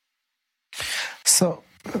 So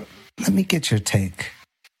let me get your take.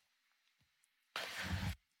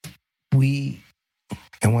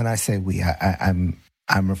 And when I say we, I'm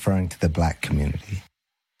referring to the Black community.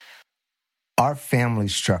 Our family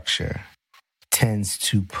structure tends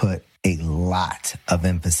to put a lot of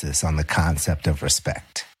emphasis on the concept of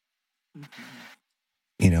respect.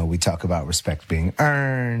 Mm-hmm. We talk about respect being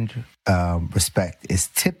earned. Respect is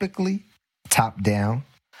typically top down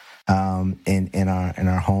in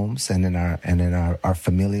our homes and in our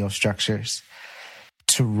familial structures.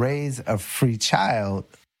 To raise a free child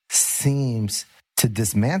seems to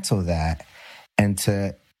dismantle that, and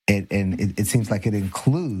it seems like it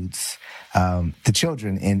includes the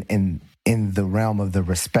children in the realm of the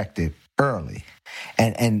respected early,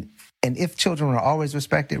 and if children are always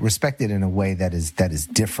respected in a way that is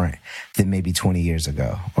different than maybe 20 years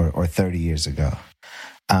ago or 30 years ago.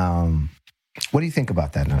 What do you think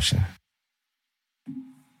about that notion?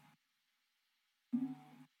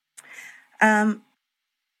 I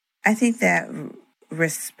think that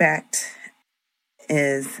respect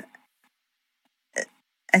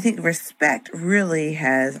really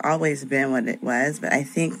has always been what it was, but I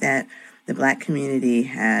think that the Black community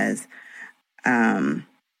has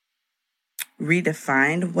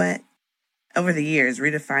redefined what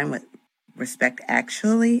respect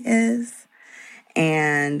actually is.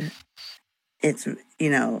 And it's,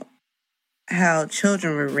 how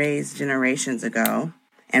children were raised generations ago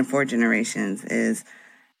and for generations is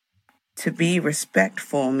to be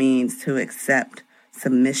respectful means to accept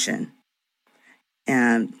submission,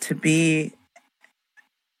 and to be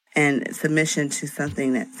in submission to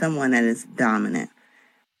someone that is dominant.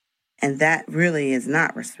 And that really is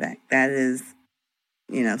not respect. That is,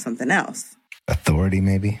 something else. Authority,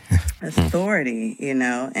 maybe. Authority,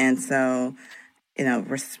 and so,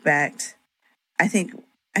 respect. I think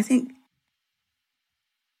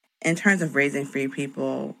in terms of raising free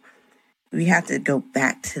people, we have to go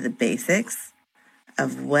back to the basics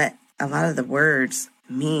of what a lot of the words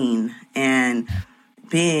mean, and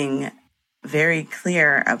being very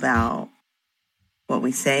clear about what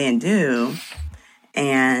we say and do.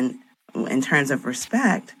 And in terms of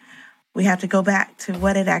respect, we have to go back to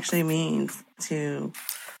what it actually means to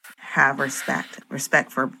have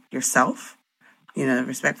respect for yourself,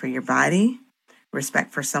 respect for your body,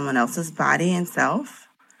 respect for someone else's body and self.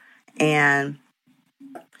 And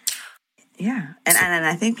yeah, and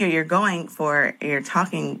I think you're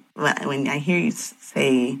talking, when I hear you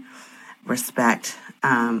say respect,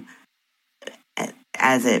 as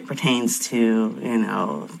it pertains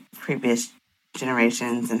to, previous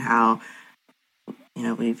generations and how,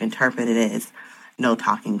 we've interpreted it as no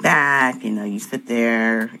talking back, you sit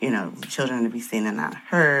there, children to be seen and not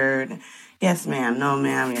heard. Yes, ma'am, no,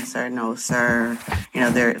 ma'am, yes, sir, no, sir.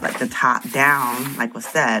 They're like the top down, like was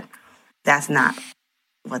said. That's not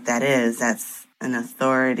what that is. That's an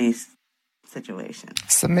authority situation.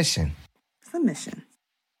 Submission.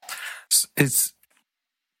 It's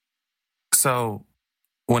so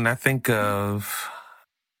when I think of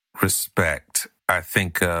respect, I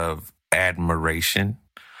think of admiration.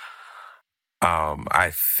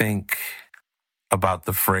 I think about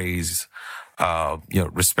the phrase,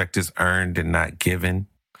 respect is earned and not given.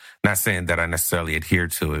 Not saying that I necessarily adhere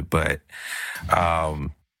to it, but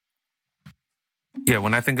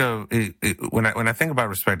when I think of when I think about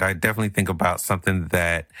respect, I definitely think about something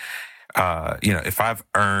that if I've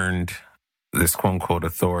earned this quote unquote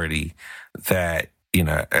authority, that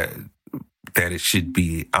that it should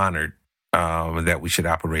be honored, that we should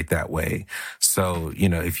operate that way. So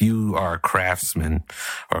if you are a craftsman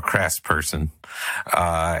or a craftsperson,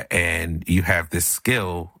 and you have this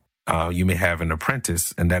skill, you may have an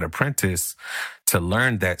apprentice, and that apprentice, to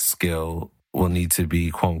learn that skill, will need to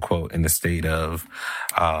be, quote unquote, in a state of,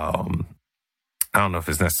 I don't know if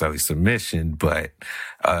it's necessarily submission, but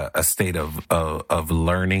a state of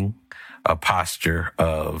learning, a posture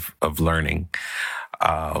of learning.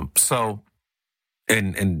 So,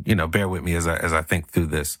 and bear with me as I think through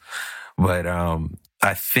this, but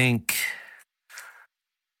I think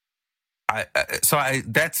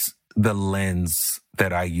that's the lens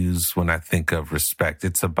that I use when I think of respect.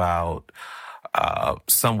 It's about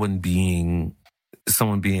someone being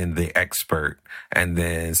the expert, and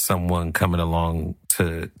then someone coming along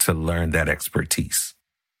to learn that expertise.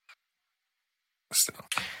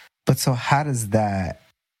 So how does that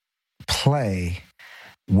play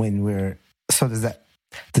when does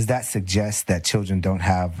that suggest that children don't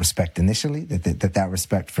have respect initially, that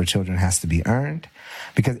respect for children has to be earned?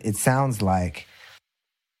 Because it sounds like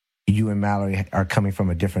you and Mallory are coming from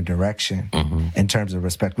a different direction in terms of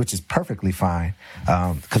respect, which is perfectly fine.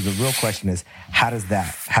 Because the real question is, how does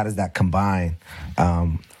that combine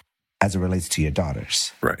as it relates to your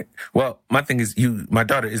daughters? Right. Well, my thing is, my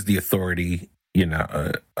daughter is the authority,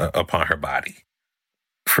 upon her body,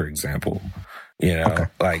 for example. Okay.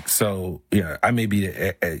 I may be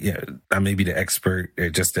the expert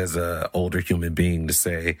just as a older human being to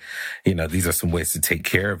say, these are some ways to take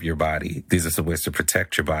care of your body. These are some ways to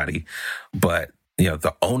protect your body. But,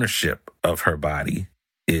 the ownership of her body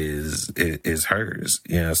is hers.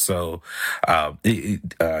 So, Dee,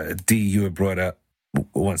 you had brought up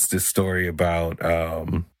once this story about,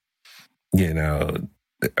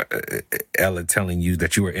 Ella telling you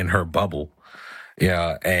that you were in her bubble.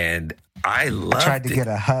 Yeah, and I tried to get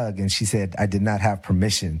a hug, and she said I did not have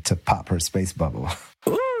permission to pop her space bubble.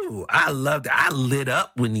 Ooh, I loved it. I lit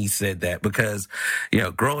up when he said that because,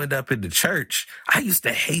 growing up in the church, I used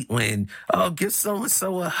to hate when, give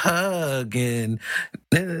so-and-so a hug. And,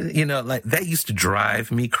 that used to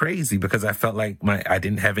drive me crazy because I felt like I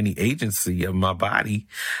didn't have any agency of my body.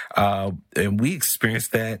 And we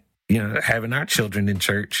experienced that, having our children in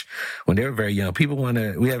church when they were very young.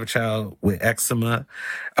 We have a child with eczema.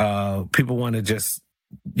 People want to just,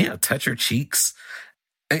 touch her cheeks.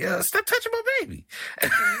 Stop touching my baby.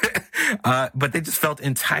 But they just felt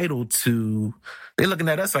entitled to, they're looking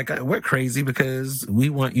at us like we're crazy because we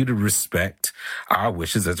want you to respect our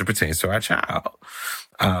wishes as it pertains to our child.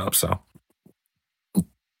 So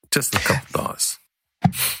just a couple thoughts.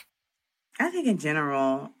 I think in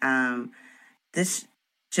general, this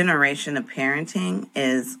generation of parenting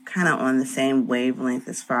is kind of on the same wavelength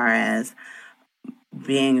as far as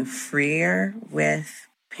being freer with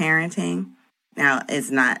parenting. Now, that's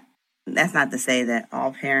not to say that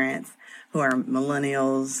all parents who are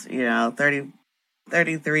millennials,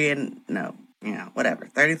 33 and up, or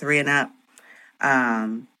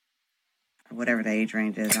whatever the age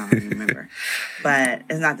range is, I don't even remember. But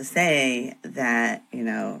it's not to say that,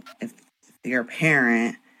 if you're a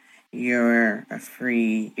parent, you're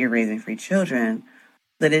raising free children,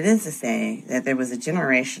 but it is to say that there was a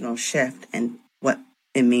generational shift in what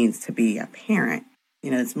it means to be a parent.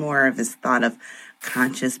 It's more of this thought of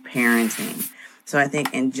conscious parenting. So I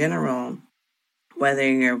think in general, whether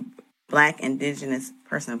you're Black, Indigenous,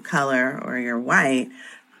 person of color, or you're white,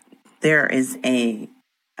 there is a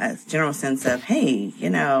general sense of, hey,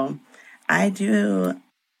 I do.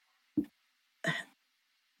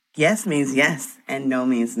 Yes means yes and no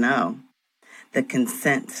means no. The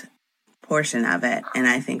consent portion of it. And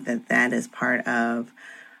I think that is part of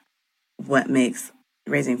what makes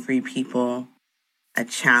raising free people a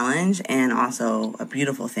challenge and also a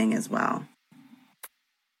beautiful thing as well.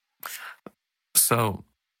 So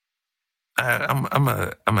I'm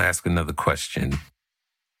gonna ask another question.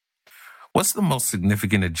 What's the most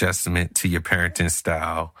significant adjustment to your parenting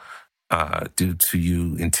style due to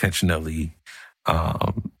you intentionally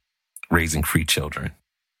raising free children?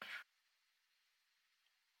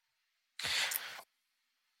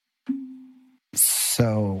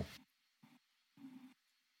 So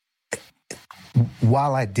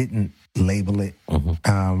while I didn't label it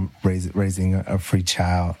raising a free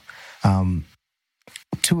child,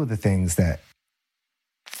 two of the things that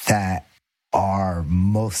are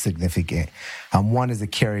most significant, one is a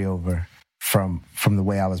carryover from the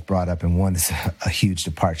way I was brought up, and one is a huge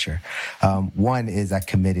departure. One is I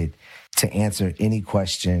committed to answer any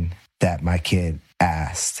question that my kid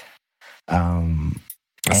asked.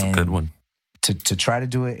 That's a good one. To try to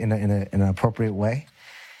do it in an appropriate way.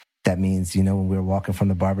 That means, when we were walking from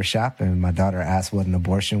the barbershop and my daughter asked what an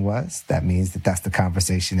abortion was, that means that's the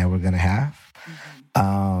conversation that we're going to have.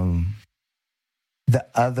 The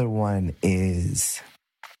other one is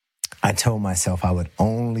I told myself I would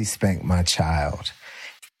only spank my child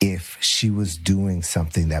if she was doing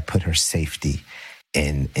something that put her safety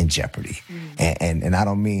in jeopardy. And I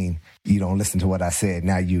don't mean you don't listen to what I said.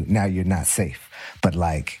 Now you're not safe. But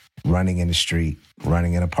like running in the street,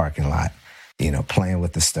 running in a parking lot, playing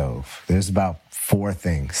with the stove. There's about 4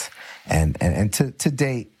 things. And to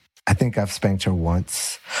date, I think I've spanked her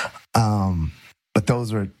once. But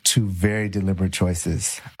those were two very deliberate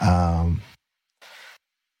choices.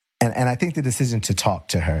 And I think the decision to talk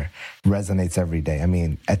to her resonates every day. I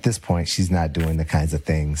mean, at this point, she's not doing the kinds of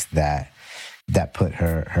things that put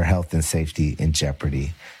her health and safety in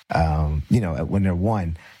jeopardy. When they're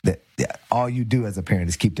one, that all you do as a parent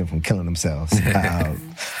is keep them from killing themselves.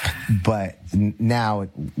 But now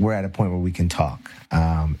we're at a point where we can talk.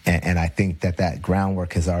 And I think that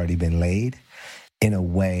groundwork has already been laid in a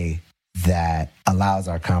way that allows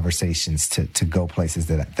our conversations to go places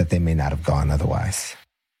that they may not have gone otherwise.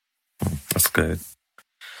 That's good.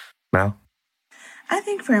 Mal? I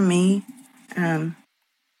think for me,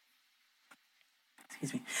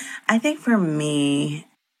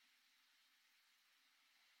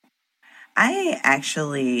 I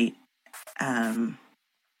actually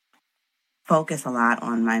focus a lot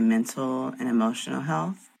on my mental and emotional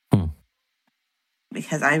health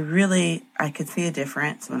because I could see a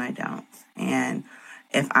difference when I don't. And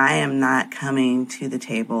if I am not coming to the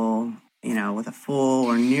table, with a full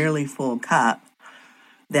or nearly full cup,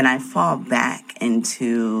 then I fall back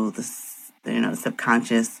into the,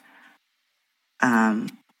 subconscious,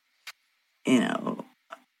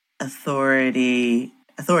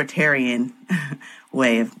 authoritarian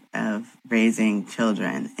way of raising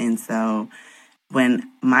children. And so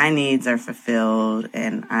when my needs are fulfilled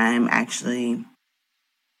and I'm actually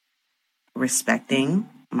respecting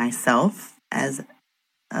myself as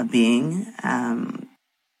a being,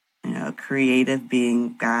 a creative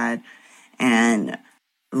being, God, and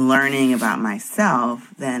learning about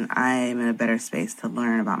myself, then I'm in a better space to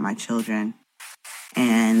learn about my children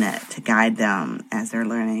and to guide them as they're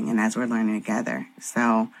learning and as we're learning together.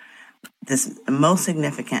 So the most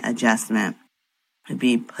significant adjustment would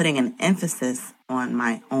be putting an emphasis on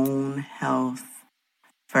my own health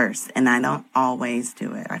first. And I don't always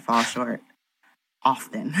do it. I fall short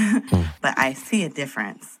often, but I see a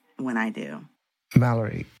difference when I do.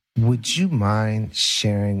 Mallory, would you mind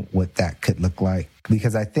sharing what that could look like?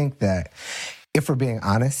 Because I think that if we're being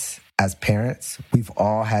honest, as parents, we've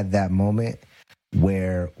all had that moment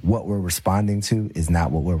where what we're responding to is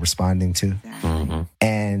not what we're responding to. Mm-hmm.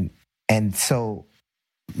 And so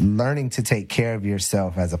learning to take care of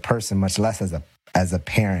yourself as a person, much less as a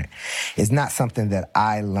parent, is not something that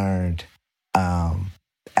I learned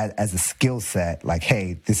as a skill set, like,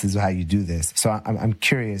 hey, this is how you do this. So I'm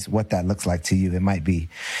curious what that looks like to you. It might be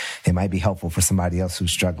helpful for somebody else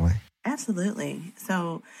who's struggling. Absolutely.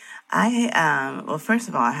 So first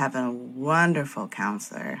of all, I have a wonderful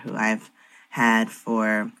counselor who I've had for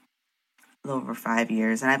a little over 5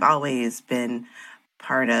 years. And I've always done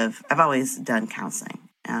counseling,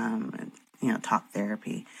 talk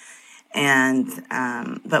therapy. And,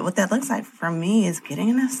 but what that looks like for me is getting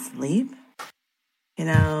enough sleep,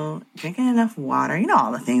 drinking enough water,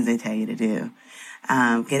 all the things they tell you to do,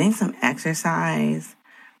 getting some exercise,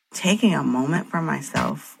 taking a moment for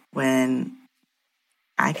myself when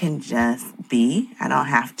I can just be. I don't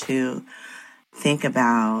have to think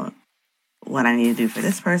about what I need to do for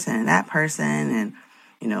this person and that person and,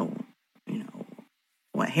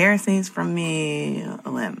 what Harris needs from me,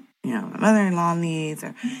 what, my mother-in-law needs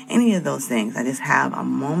or any of those things. I just have a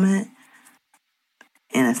moment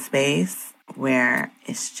in a space where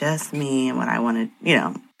it's just me and what I want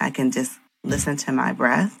to, I can just listen to my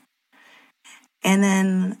breath. And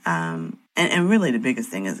then, and really the biggest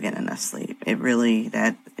thing is getting enough sleep.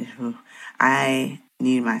 I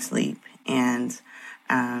need my sleep. And,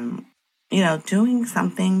 doing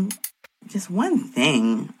something, just one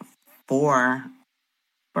thing for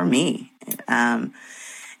me. I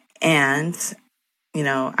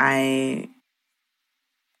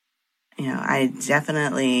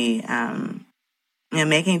definitely,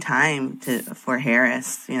 making time for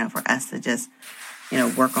Harris, for us to just,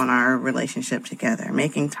 work on our relationship together,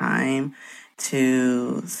 making time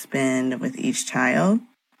to spend with each child,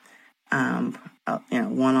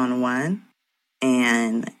 one-on-one,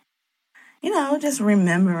 and, just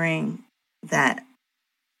remembering that,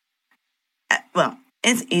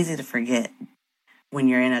 it's easy to forget when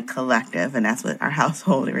you're in a collective, and that's what our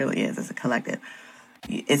household really is. It's a collective.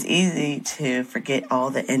 It's easy to forget all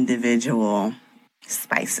the individual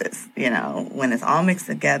spices. When it's all mixed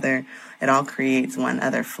together, it all creates one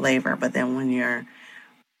other flavor. But then when you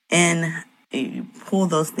pull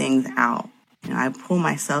those things out. I pull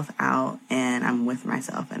myself out and I'm with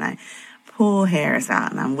myself, and I pull Harris out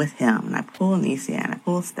and I'm with him, and I pull Anicia and I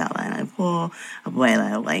pull Stella and I pull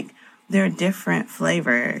Abuela. Like, there are different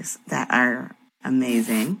flavors that are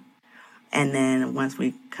amazing. And then once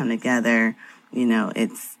we come together,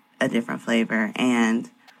 it's a different flavor, and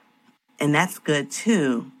that's good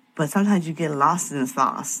too. But sometimes you get lost in the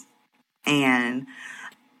sauce, And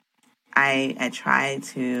I try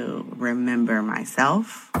to remember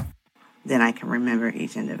myself, then I can remember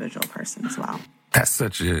each individual person as well. That's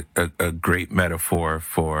such a great metaphor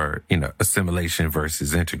for, assimilation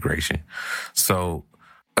versus integration. So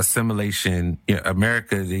assimilation,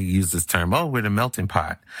 America, they use this term, we're the melting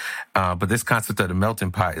pot. But this concept of the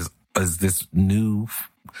melting pot is this new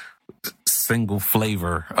single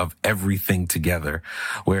flavor of everything together.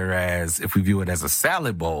 Whereas if we view it as a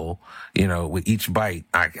salad bowl, with each bite,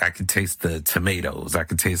 I can taste the tomatoes, I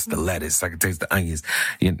can taste the lettuce, I can taste the onions.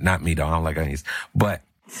 Not me though, I don't like onions. But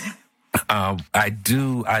I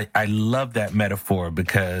love that metaphor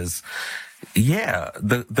because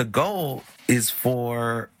the goal is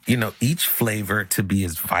for, each flavor to be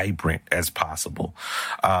as vibrant as possible.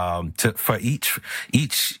 For each,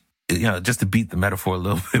 just to beat the metaphor a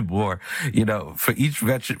little bit more, for each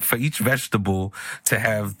vegetable to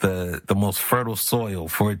have the most fertile soil,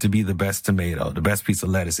 for it to be the best tomato, the best piece of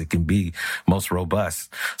lettuce it can be, most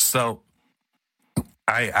robust. So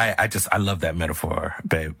I love that metaphor,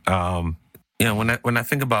 babe. When I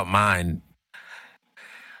think about mine,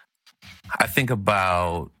 I think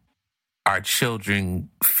about our children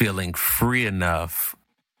feeling free enough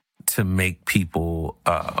to make people,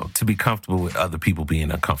 to be comfortable with other people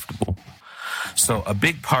being uncomfortable. So a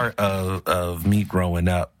big part of me growing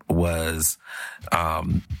up was,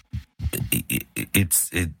 one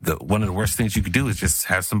of the worst things you could do is just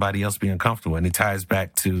have somebody else be uncomfortable. And it ties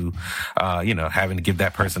back to, having to give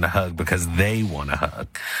that person a hug because they want a hug,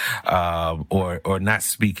 or not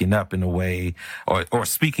speaking up in a way, or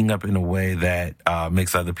speaking up in a way that,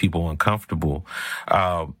 makes other people uncomfortable.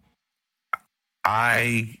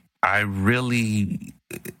 I really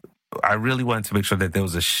wanted to make sure that there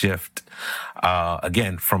was a shift,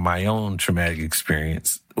 again, from my own traumatic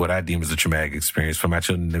experience, what I deem as a traumatic experience, for my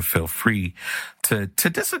children to feel free to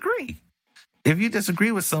disagree. If you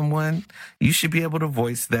disagree with someone, you should be able to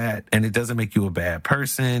voice that, and it doesn't make you a bad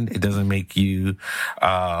person. It doesn't make you,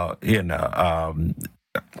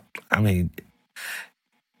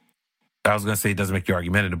 I was going to say it doesn't make you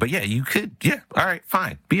argumentative, but yeah, you could. Yeah. All right,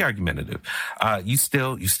 fine. Be argumentative. You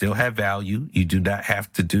still have value. You do not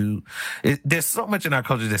have to do it. There's so much in our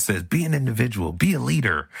culture that says be an individual, be a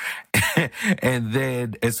leader. And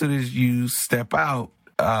then as soon as you step out,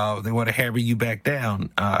 they want to hammer you back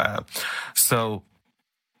down. So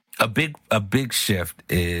a big shift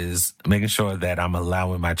is making sure that I'm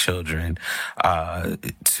allowing my children,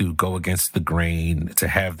 to go against the grain, to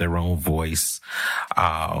have their own voice,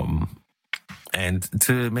 and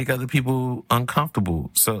to make other people uncomfortable.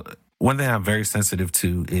 So one thing I'm very sensitive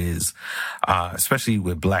to is, especially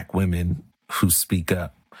with Black women who speak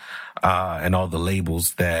up, and all the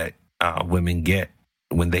labels that women get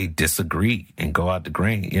when they disagree and go out the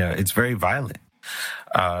grain. It's very violent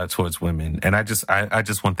towards women. And I just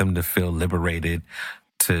want them to feel liberated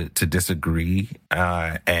to disagree,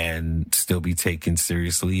 and still be taken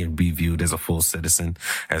seriously and be viewed as a full citizen,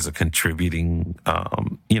 as a contributing,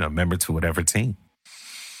 member to whatever team.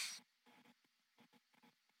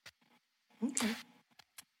 Okay.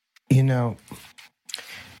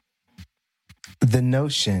 The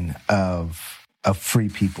notion of free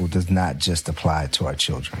people does not just apply to our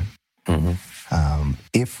children. Mm-hmm.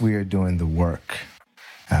 If we're doing the work,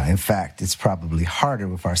 in fact, it's probably harder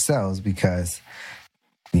with ourselves because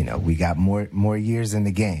we got more years in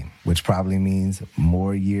the game, which probably means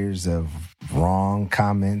more years of wrong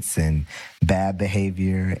comments and bad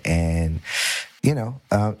behavior and,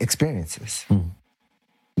 experiences. Mm.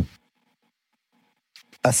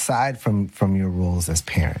 Aside from your roles as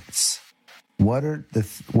parents, what are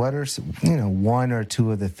one or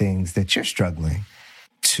two of the things that you're struggling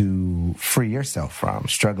to free yourself from,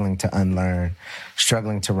 struggling to unlearn,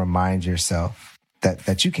 struggling to remind yourself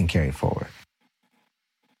that you can carry forward?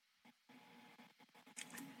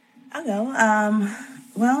 I'll go.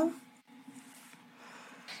 Well,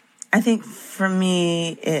 I think for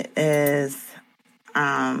me it is,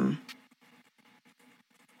 I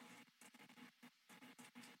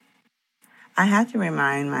have to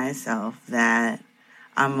remind myself that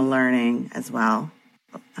I'm learning as well,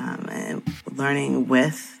 and learning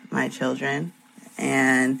with my children.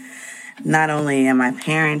 And not only am I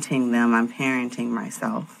parenting them, I'm parenting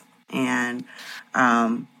myself. And,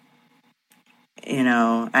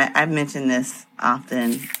 I've mentioned this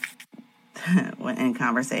often in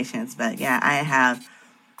conversations, but yeah, I have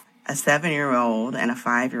a 7-year-old and a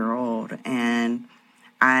 5-year-old, and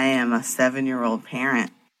I am a 7-year-old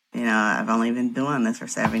parent. I've only been doing this for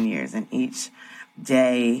 7 years, and each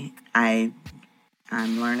day I'm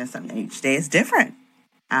learning something. Each day is different.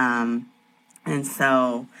 And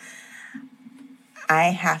so I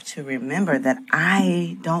have to remember that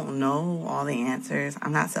I don't know all the answers.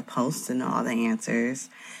 I'm not supposed to know all the answers.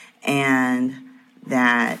 And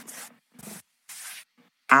that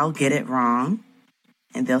I'll get it wrong,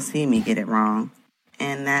 and they'll see me get it wrong.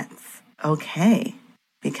 And that's okay,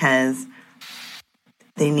 because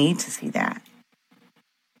they need to see that.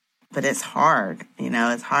 But it's hard,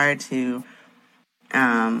 it's hard to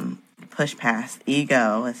push past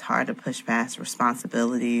ego. It's hard to push past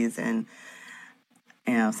responsibilities and,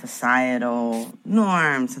 societal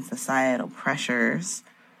norms and societal pressures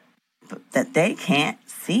that they can't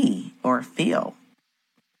see or feel.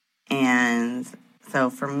 And so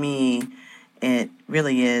for me, it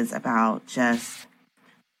really is about just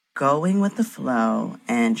going with the flow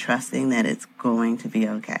and trusting that it's going to be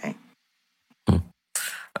okay.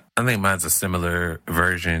 I think mine's a similar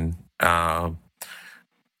version.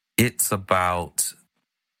 It's about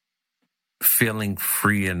feeling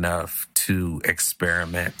free enough to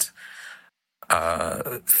experiment,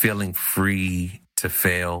 feeling free to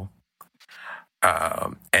fail,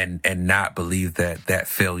 and not believe that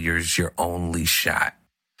failure is your only shot.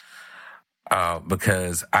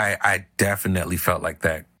 Because I definitely felt like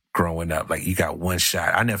that growing up. Like, you got one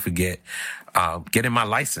shot. I never forget getting my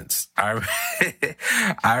license. I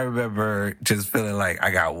remember just feeling like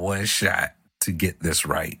I got one shot to get this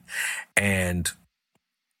right. And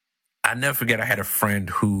I never forget, I had a friend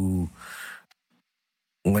who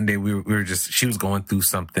one day we were just, she was going through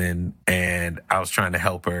something and I was trying to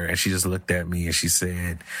help her, and she just looked at me and she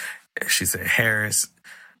said, Harris,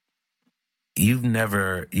 you've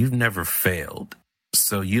never failed,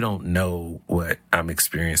 so you don't know what I'm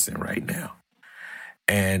experiencing right now.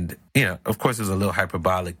 And, of course it was a little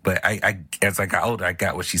hyperbolic, but I as I got older, I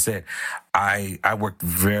got what she said. I worked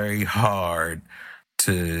very hard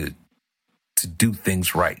to do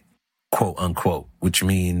things right, quote unquote, which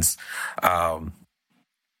means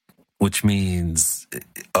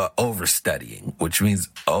overstudying, which means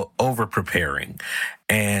over preparing.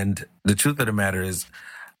 And the truth of the matter is,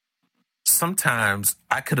 sometimes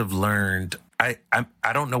I could have learned, I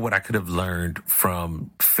don't know what I could have learned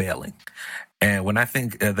from failing. And when I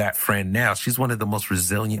think of that friend now, she's one of the most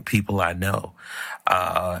resilient people I know.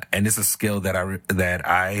 And it's a skill that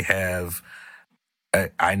I have.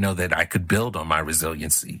 I know that I could build on my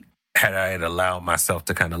resiliency had I allowed myself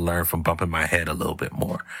to kind of learn from bumping my head a little bit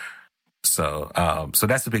more. So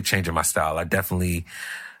that's a big change in my style. I definitely,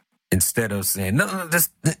 instead of saying, no,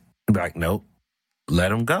 just be like, nope, let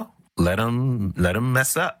them go. Let them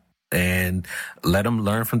mess up and let them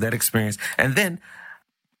learn from that experience. And then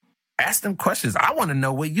ask them questions. I want to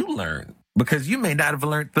know what you learned, because you may not have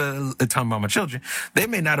learned talking about my children, they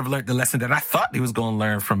may not have learned the lesson that I thought they was going to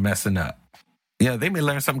learn from messing up. They may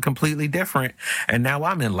learn something completely different, and now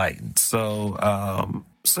I'm enlightened. So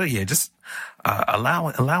yeah, just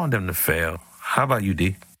allowing them to fail. How about you,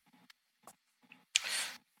 D?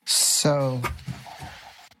 So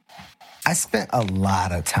I spent a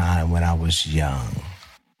lot of time when I was young,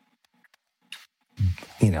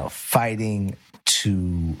 fighting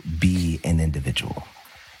to be an individual.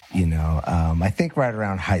 I think right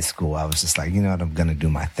around high school, I was just like, I'm going to do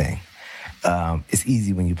my thing. It's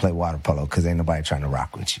easy when you play water polo because ain't nobody trying to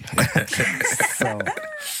rock with you. So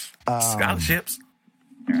scholarships.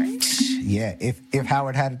 Yeah, if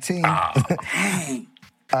Howard had a team.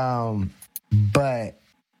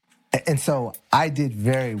 And so I did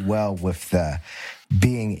very well with the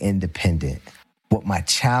being independent. What my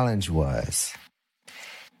challenge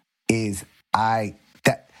is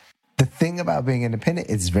the thing about being independent,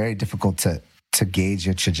 it's very difficult to gauge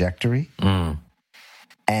your trajectory.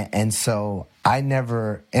 And so I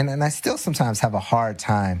never, and I still sometimes have a hard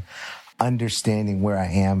time understanding where I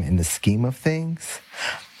am in the scheme of things.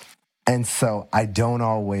 And so I don't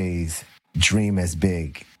always dream as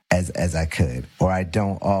big as I could, or I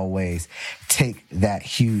don't always take that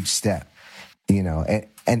huge step,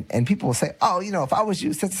 and people will say, oh, if I was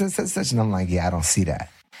you, such, and I'm like, yeah, I don't see that,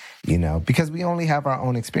 because we only have our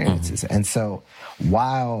own experiences. Mm-hmm. And so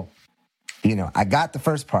while, I got the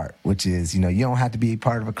first part, which is, you don't have to be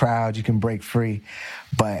part of a crowd. You can break free.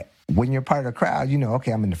 But when you're part of the crowd,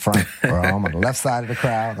 okay, I'm in the front or I'm on the left side of the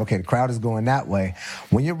crowd. Okay, the crowd is going that way.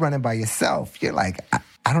 When you're running by yourself, you're like,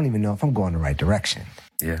 I don't even know if I'm going the right direction.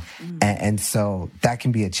 Yeah. And so that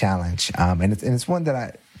can be a challenge. And it's one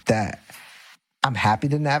that I'm happy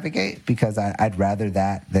to navigate, because I'd rather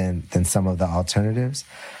that than some of the alternatives.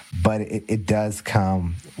 But it does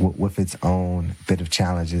come with its own bit of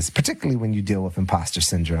challenges, particularly when you deal with imposter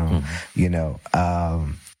syndrome.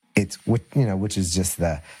 Mm-hmm. It's which is just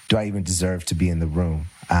do I even deserve to be in the room?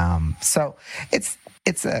 So it's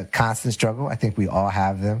it's a constant struggle. I think we all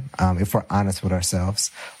have them if we're honest with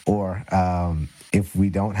ourselves, or if we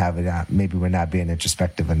don't have it, maybe we're not being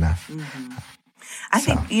introspective enough. Mm-hmm. I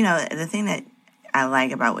think, the thing that I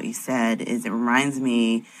like about what you said is it reminds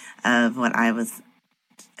me of what I was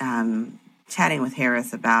chatting with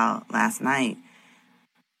Harris about last night,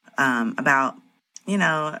 about,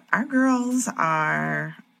 our girls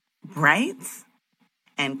are bright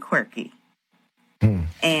and quirky.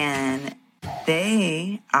 And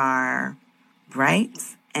they are bright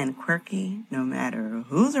and quirky no matter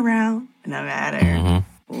who's around, no matter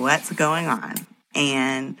what's going on.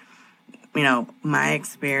 And, my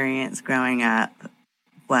experience growing up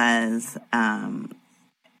was,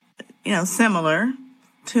 similar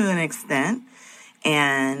to an extent.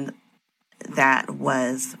 And that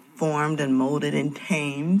was formed and molded and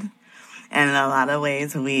tamed. And in a lot of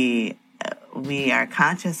ways, we are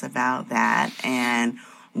conscious about that and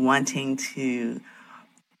wanting to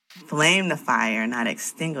flame the fire, not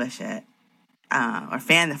extinguish it, or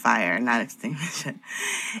fan the fire, not extinguish it.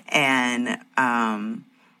 And,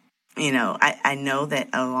 I know that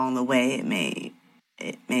along the way it may,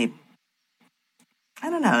 I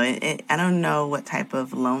don't know. I don't know what type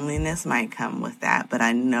of loneliness might come with that, but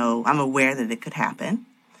I'm aware that it could happen.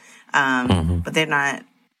 But they're not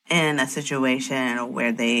in a situation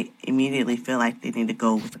where they immediately feel like they need to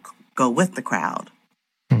go with the crowd.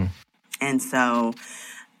 And so,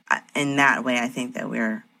 in that way, I think that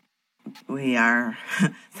we are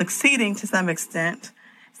succeeding to some extent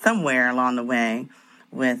somewhere along the way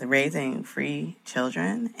with raising free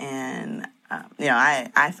children. And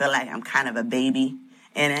I feel like I'm kind of a baby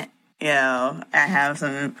in it. I have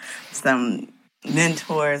some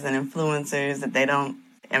mentors and influencers that they don't.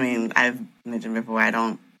 I mean, I've mentioned before.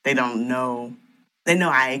 They don't know. They know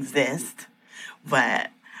I exist, but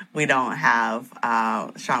we don't have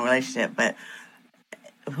a strong relationship. But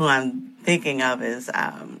who I'm thinking of is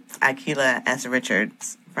Akila S.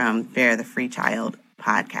 Richards from Fair the Free Child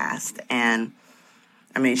podcast. And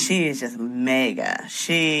I mean, she is just mega.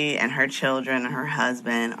 She and her children and her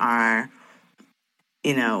husband are,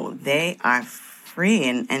 they are free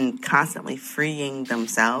and constantly freeing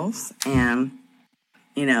themselves. And,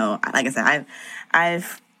 like I said,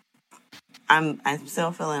 I'm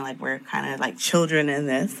still feeling like we're kind of like children in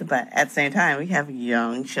this, but at the same time, we have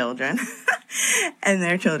young children and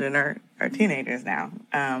their children are teenagers now.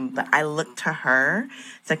 But I look to her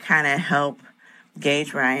to kind of help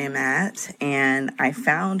gauge where I am at. And I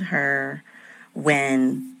found her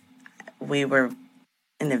when we were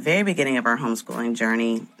in the very beginning of our homeschooling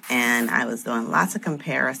journey, and I was doing lots of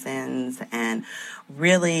comparisons and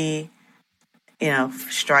really,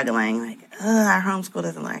 struggling, like, our homeschool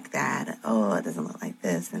doesn't look like that. Oh, it doesn't look like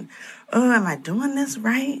this. And, am I doing this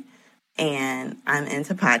right? And I'm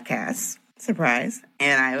into podcasts. Surprise.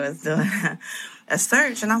 And I was doing a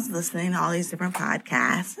search, and I was listening to all these different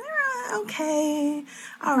podcasts. Okay,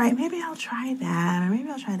 all right, maybe I'll try that, or maybe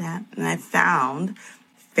I'll try that. And I found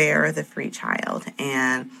Fair the Free Child.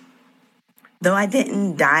 And though I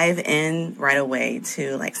didn't dive in right away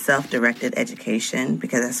to like self-directed education,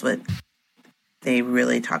 because that's what they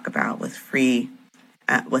really talk about with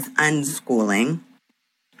with unschooling,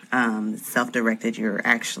 self-directed, you're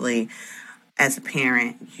actually, as a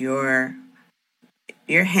parent, you're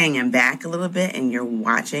hanging back a little bit and you're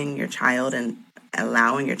watching your child and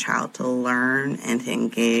allowing your child to learn and to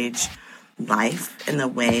engage life in the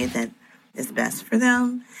way that is best for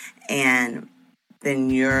them. And then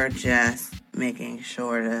you're just making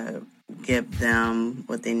sure to give them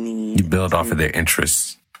what they need. You build off of their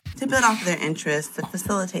interests. To build off of their interests, to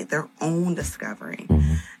facilitate their own discovery.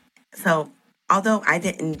 So although I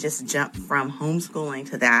didn't just jump from homeschooling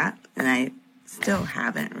to that, and I still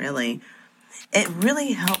haven't really, it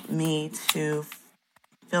really helped me to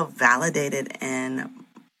feel validated in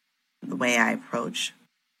the way I approach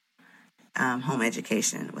home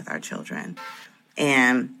education with our children.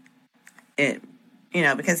 And it,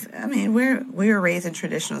 because, I mean, we were raised in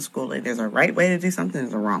traditional schooling. There's a right way to do something,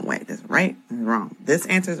 there's a wrong way. There's right and wrong. This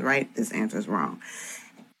answer is right, this answer is wrong.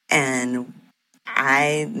 And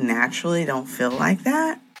I naturally don't feel like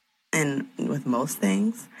that with most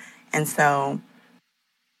things. And so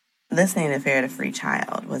listening to Fair the Free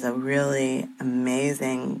Child was a really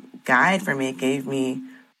amazing guide for me. It gave me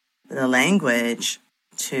the language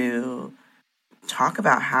to talk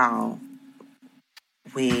about how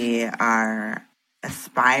we are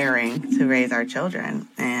aspiring to raise our children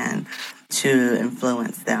and to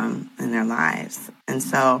influence them in their lives. And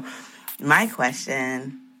so my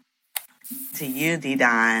question to you,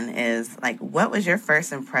 D-Don, is like, what was your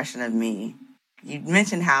first impression of me? You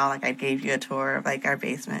mentioned how like I gave you a tour of like our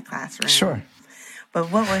basement classroom. Sure.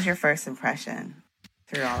 But what was your first impression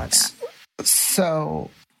through all of that? So,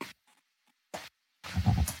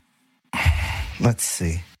 let's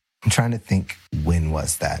see. I'm trying to think, when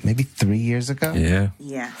was that? Maybe 3 years ago? Yeah.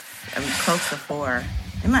 Yes. I mean, close to 4.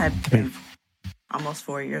 It might have been almost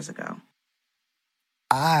 4 years ago.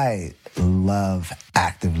 I love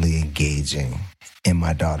actively engaging in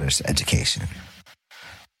my daughter's education.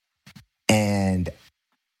 And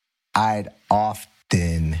I'd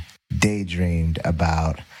often daydreamed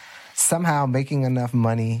about somehow making enough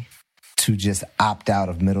money to just opt out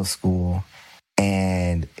of middle school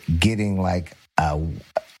and getting like an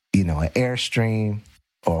Airstream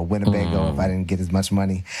or a Winnebago if I didn't get as much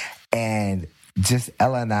money. And just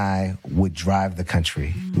Ella and I would drive the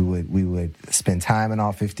country. We would spend time in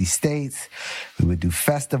all 50 states. We would do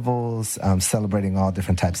festivals, celebrating all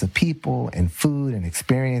different types of people and food and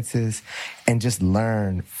experiences, and just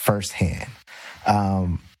learn firsthand.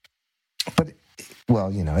 But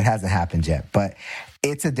it hasn't happened yet, but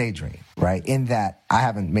it's a daydream, right? In that I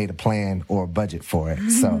haven't made a plan or a budget for it.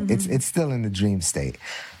 So it's still in the dream state.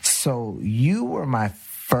 So you were my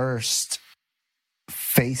first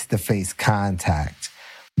face-to-face contact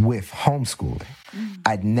with homeschooling.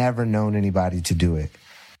 I'd never known anybody to do it.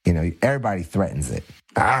 Everybody threatens it.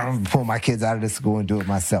 I don't pull my kids out of the school and do it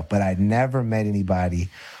myself, but I'd never met anybody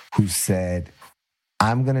who said,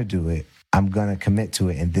 I'm going to do it. I'm going to commit to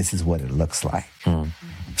it, and this is what it looks like.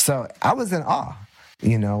 So I was in awe,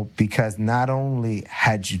 because not only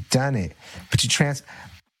had you done it, but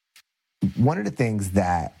one of the things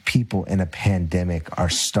that people in a pandemic are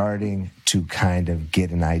starting to kind of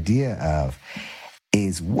get an idea of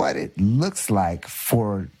is what it looks like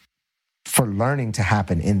for learning to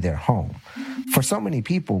happen in their home. For so many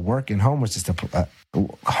people, working home was just a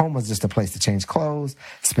place to change clothes,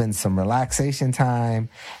 spend some relaxation time,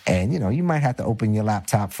 and you might have to open your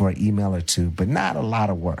laptop for an email or two, but not a lot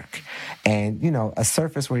of work. And a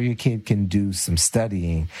surface where your kid can do some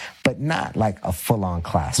studying, but not like a full-on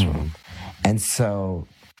classroom. And so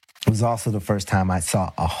it was also the first time I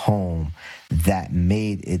saw a home that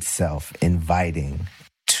made itself inviting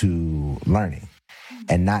to learning.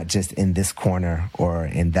 And not just in this corner or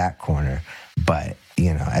in that corner, but,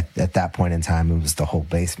 at that point in time, it was the whole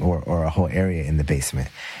basement or a whole area in the basement.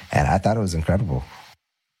 And I thought it was incredible.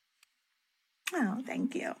 Oh,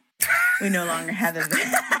 thank you. We no longer have the...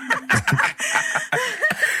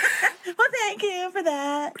 Well, thank you for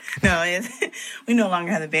that. No, we no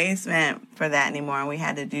longer have the basement for that anymore. And we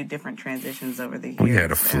had to do different transitions over the years. We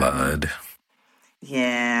had a flood.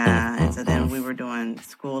 Yeah, and so then we were doing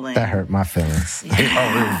schooling. That hurt my feelings. Yeah.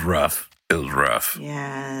 It was rough. It was rough.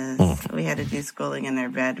 Yes, we had to do schooling in their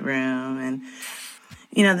bedroom. And,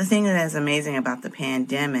 the thing that is amazing about the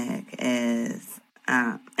pandemic is,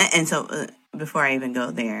 before I even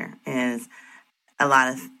go there, is a lot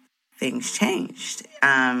of things changed.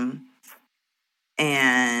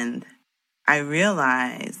 And I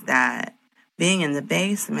realized that being in the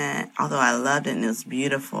basement, although I loved it and it was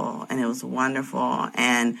beautiful and it was wonderful,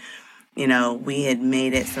 and, we had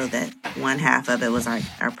made it so that one half of it was our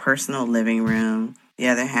personal living room, the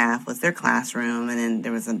other half was their classroom, and then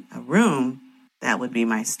there was a room that would be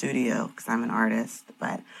my studio because I'm an artist.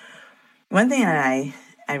 But one thing that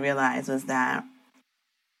I realized was that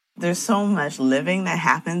there's so much living that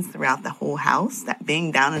happens throughout the whole house that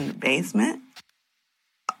being down in the basement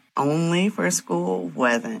only for school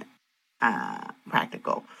wasn't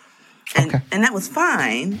practical. And that was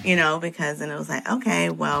fine, because then it was like, okay,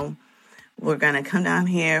 well, we're going to come down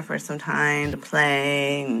here for some time to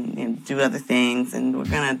play and do other things, and we're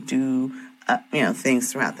going to do,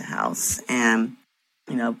 things throughout the house. And,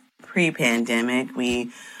 pre-pandemic, we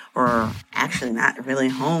were actually not really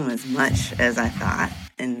home as much as I thought,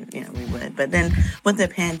 and, we would. But then with the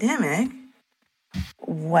pandemic,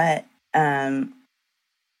 what's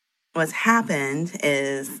happened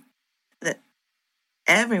is that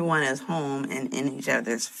everyone is home and in each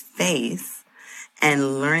other's face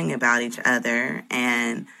and learning about each other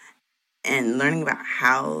and learning about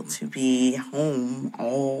how to be home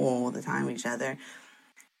all the time with each other.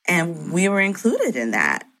 And we were included in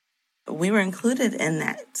that. We were included in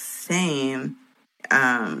that same,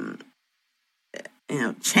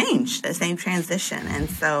 change, the same transition. And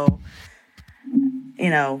so, we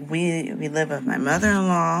live with my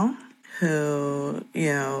mother-in-law who,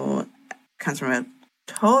 comes from a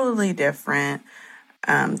totally different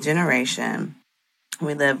generation.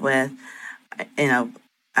 We live with, and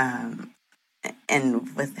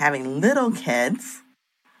with having little kids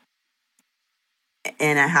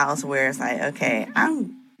in a house where it's like, okay,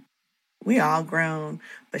 we all grown,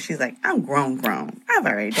 but she's like, I'm grown. I've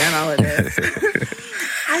already done all of this.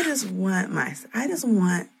 I just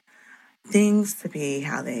want things to be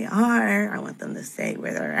how they are. I want them to stay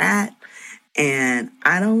where they're at. And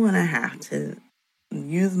I don't want to have to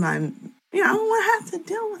use my, I don't want to have to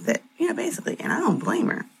deal with it, basically. And I don't blame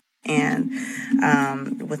her. And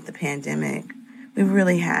with the pandemic, we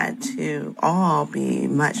really had to all be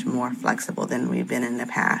much more flexible than we've been in the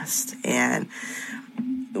past. And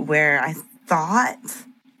where I thought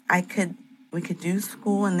we could do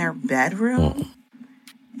school in their bedroom,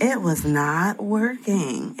 it was not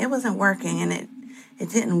working. It wasn't working, and it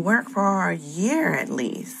didn't work for a year at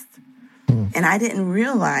least. And I didn't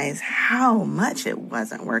realize how much it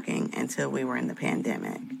wasn't working until we were in the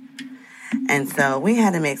pandemic. And so we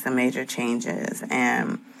had to make some major changes,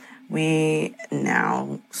 and we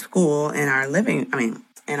now school in our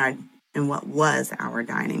in what was our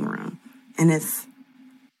dining room. And it's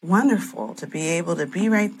wonderful to be able to be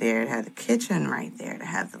right there, to have the kitchen right there, to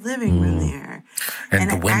have the living room there. And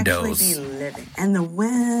the to windows. actually be living. And the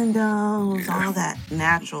windows, all that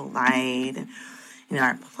natural light, and,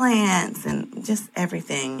 our plants and just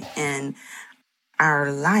everything. And our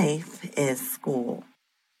life is school.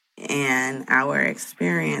 And our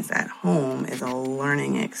experience at home is a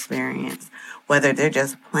learning experience, whether they're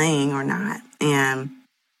just playing or not. And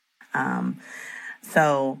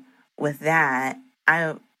so with that,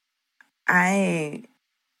 I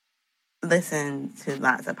listen to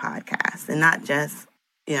lots of podcasts, and not just,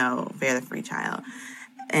 Fear the Free Child.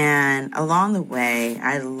 And along the way,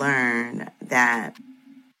 I learned that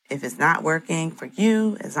if it's not working for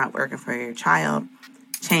you, it's not working for your child,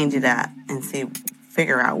 change it up and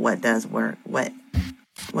figure out what does work, what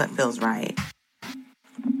feels right.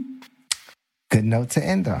 Good note to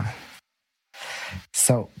end on.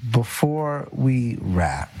 So before we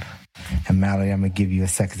wrap, and Mallory, I'm going to give you a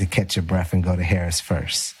second to catch your breath and go to Harris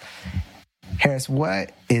first. Harris,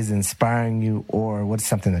 what is inspiring you, or what's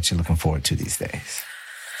something that you're looking forward to these days?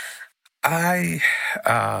 I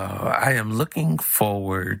am looking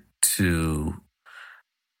forward to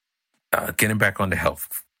getting back on the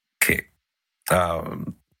health kick. I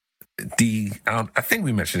think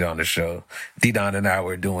we mentioned it on the show. D-Don and I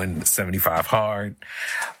were doing 75 hard.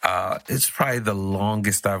 It's probably the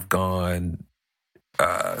longest I've gone,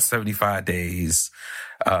 75 days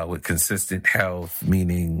with consistent health,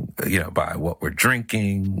 meaning, by what we're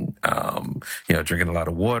drinking, drinking a lot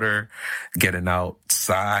of water, getting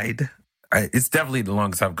outside. It's definitely the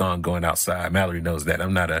longest I've gone going outside. Mallory knows that.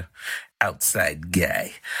 I'm not a outside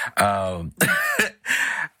guy.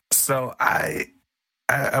 So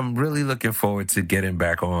I'm really looking forward to getting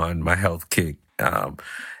back on my health kick.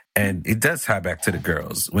 And it does tie back to the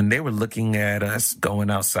girls. When they were looking at us going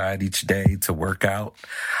outside each day to work out,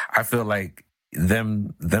 I feel like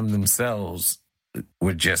them themselves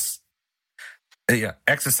were just,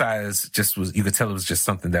 exercise just was, you could tell it was just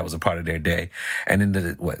something that was a part of their day. And in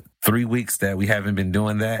the, 3 weeks that we haven't been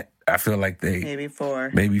doing that, I feel like maybe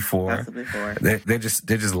four, possibly 4. They're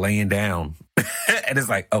just laying down. And it's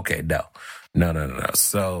like, okay, no.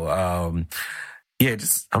 So, I'm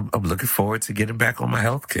looking forward to getting back on my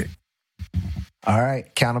health kick. All right.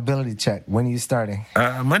 Accountability check. When are you starting?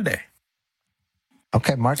 Monday.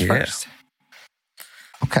 Okay. March 1st.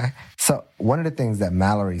 Okay. So one of the things that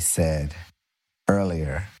Mallory said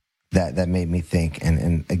earlier that made me think,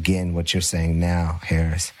 and again, what you're saying now,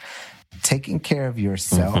 Harris, taking care of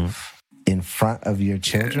yourself in front of your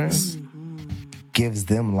children gives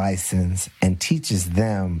them license and teaches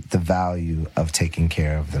them the value of taking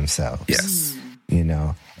care of themselves. Yes.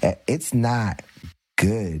 It's not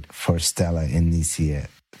good for Stella and Nicia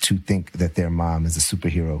to think that their mom is a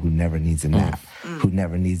superhero who never needs a nap, who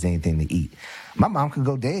never needs anything to eat. My mom could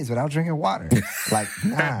go days without drinking water. Like,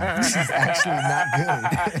 nah, she's actually not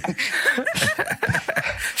good.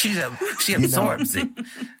 She absorbs it.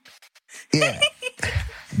 Yeah.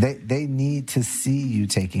 They need to see you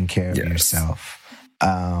taking care of yourself.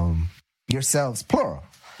 Yourselves, plural.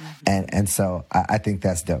 And so I think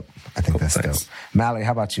that's dope. Dope. Mallory,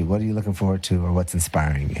 how about you? What are you looking forward to, or what's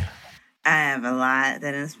inspiring you? I have a lot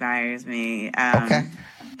that inspires me. Okay.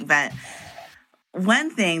 But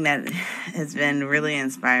one thing that has been really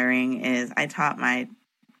inspiring is I taught my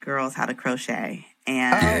girls how to crochet.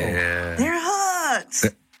 And they're hooked.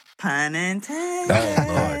 Pun intended.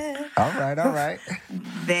 Oh, Lord. All right.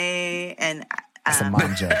 That's a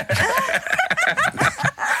mom joke.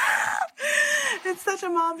 It's such a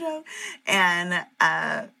mom joke. And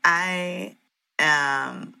I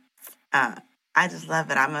just love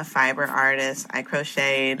it. I'm a fiber artist. I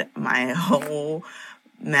crocheted my whole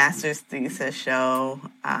master's thesis show.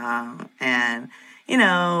 And,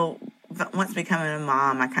 once becoming a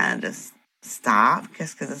mom, I kind of just stop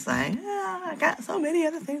just because it's like, I got so many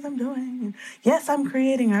other things I'm doing. And yes, I'm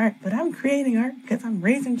creating art, but I'm creating art because I'm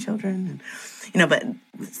raising children. And, but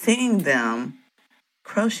seeing them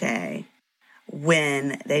crochet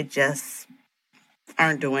when they just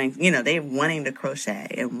aren't doing, they're wanting to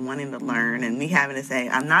crochet and wanting to learn, and me having to say,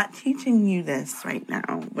 I'm not teaching you this right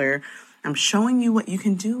now, where I'm showing you what you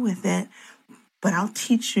can do with it, but I'll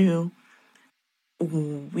teach you,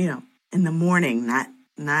 in the morning, not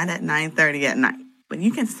at 9:30 at night, but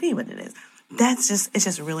you can see what it is. It's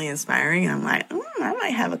just really inspiring. And I'm like, I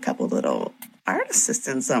might have a couple little art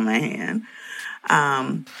assistants on my hand.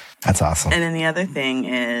 That's awesome. And then the other thing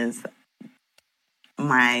is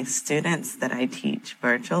my students that I teach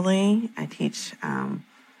virtually, I teach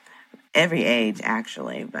every age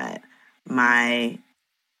actually, but my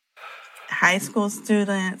high school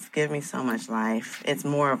students give me so much life. It's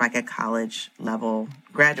more of like a college level,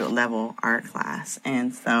 graduate level art class.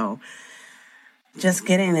 And so just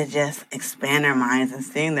getting to just expand their minds and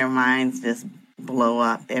seeing their minds just blow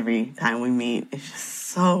up every time we meet is just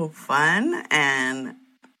so fun. And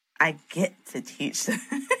I get to teach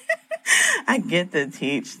I get to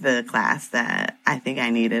teach the class that I think I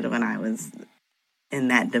needed when I was in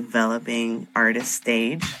that developing artist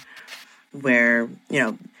stage where,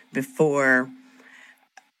 before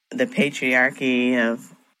the patriarchy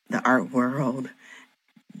of the art world,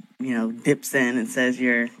 dips in and says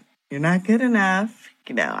you're not good enough.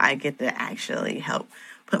 I get to actually help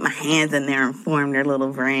put my hands in there and form their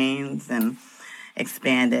little brains and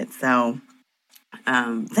expand it. So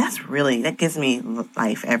that gives me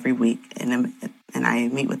life every week, and I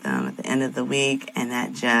meet with them at the end of the week, and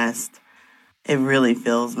it really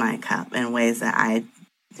fills my cup in ways that I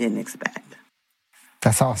didn't expect.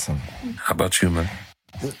 That's awesome. How about you, man?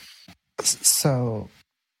 So,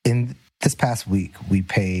 in this past week, we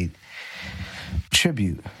paid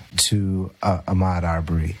tribute to Ahmaud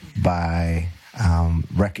Arbery by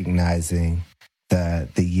recognizing the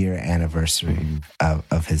year anniversary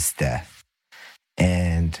of his death.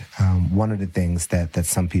 And one of the things that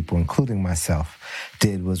some people, including myself,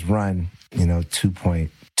 did was run,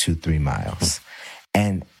 2.23 miles.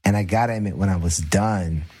 And I gotta admit, when I was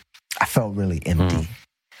done, I felt really empty,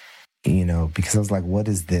 because I was like, what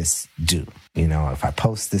does this do? If I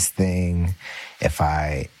post this thing, if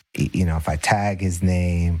I tag his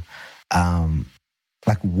name,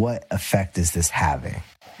 what effect is this having?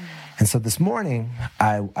 And so this morning,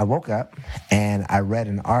 I woke up and I read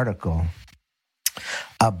an article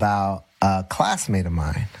about a classmate of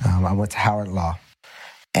mine. I went to Howard Law,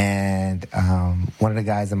 and one of the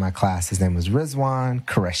guys in my class, his name was Rizwan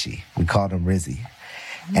Qureshi. We called him Rizzy.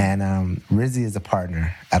 And Rizzy is a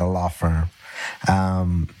partner at a law firm,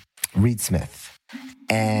 Reed Smith.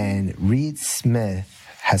 And Reed Smith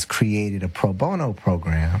has created a pro bono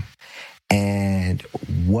program, and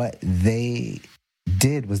what they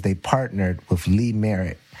did was they partnered with Lee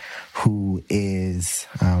Merritt, who is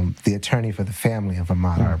the attorney for the family of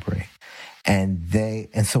Ahmaud Arbery.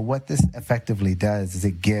 And so what this effectively does is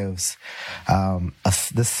it gives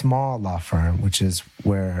the small law firm, which is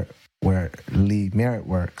where Lee Merritt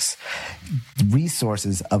works,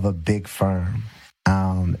 resources of a big firm,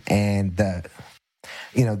 and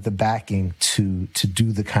the backing to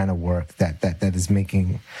do the kind of work that is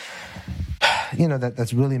making,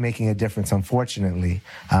 that's really making a difference, unfortunately,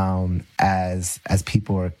 as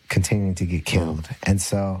people are continuing to get killed. And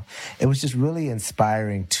so it was just really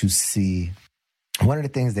inspiring to see. One of the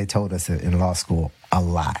things they told us in law school a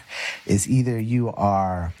lot is either you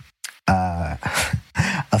are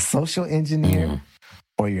a social engineer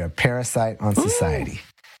or you're a parasite on society.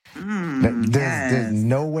 There's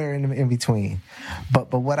nowhere in between.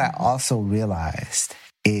 But what I also realized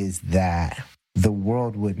is that the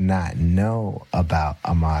world would not know about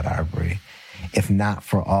Ahmaud Arbery if not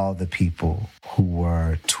for all the people who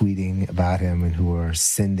were tweeting about him and who were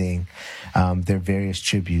sending their various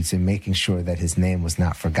tributes and making sure that his name was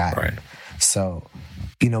not forgotten. Right. So,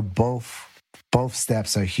 both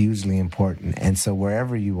steps are hugely important. And so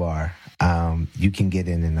wherever you are, you can get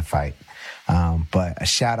in the fight. But a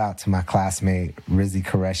shout out to my classmate, Rizzy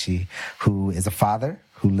Qureshi, who is a father,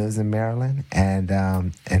 who lives in Maryland, and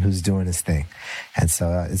who's doing his thing. And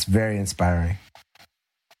so it's very inspiring.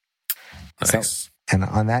 Nice. So, and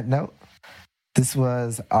on that note, this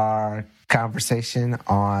was our conversation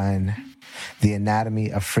on the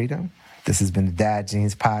anatomy of freedom. This has been the Dad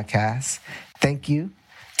Jeans Podcast. Thank you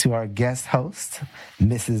to our guest host,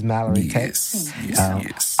 Mrs. Mallory Tate.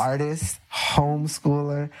 Yes. Artist,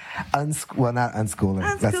 homeschooler, not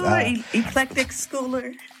unschooler. Eclectic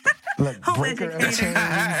schooler. Look, breaker of chains.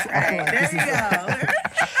 There you go.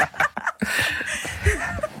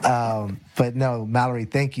 But no, Mallory,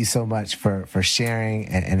 thank you so much for sharing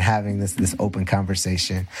and having this open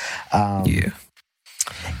conversation.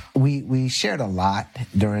 We shared a lot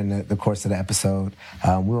during the course of the episode.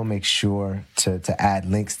 We will make sure to add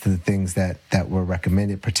links to the things that were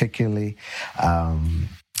recommended, particularly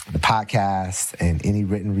the podcast and any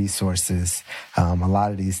written resources. A lot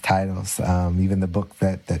of these titles, even the book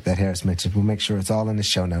that Harris mentioned, we'll make sure it's all in the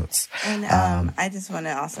show notes. And I just want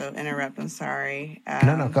to also interrupt. I'm sorry.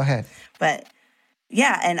 No, go ahead. But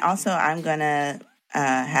yeah, and also I'm gonna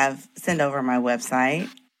send over my website,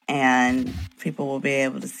 and people will be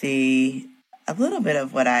able to see a little bit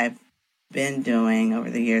of what I've been doing over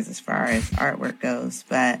the years as far as artwork goes.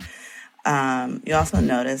 But you also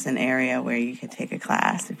notice an area where you could take a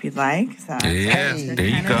class if you'd like. So there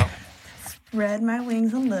you go. Spread my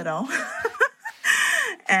wings a little.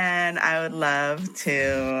 And I would love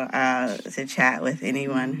to chat with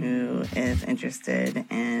anyone who is interested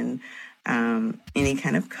in any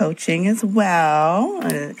kind of coaching as well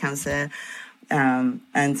when it comes to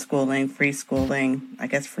unschooling, free schooling,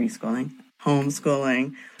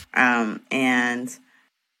 homeschooling, and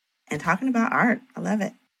talking about art. I love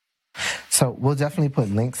it. So we'll definitely put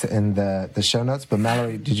links in the show notes. But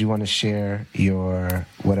Mallory, did you want to share your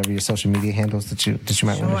social media handles that you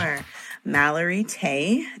might want to share? Sure.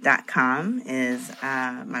 MalloryTay.com is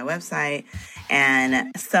my website.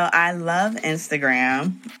 And so I love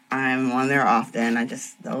Instagram. I'm on there often.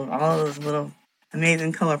 All those little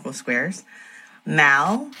amazing colorful squares.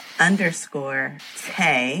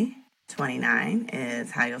 Mal_Tay29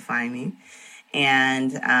 is how you'll find me.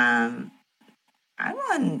 And I'm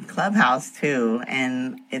on Clubhouse too,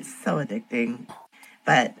 and it's so addicting.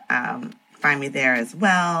 But find me there as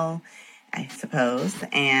well, I suppose.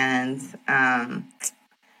 And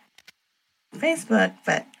Facebook,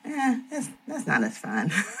 but that's not as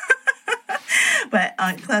fun. But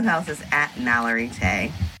on Clubhouse is at Mallory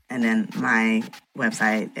Tay. And then my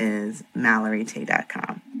website is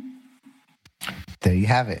MalloryTay.com. There you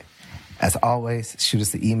have it. As always, shoot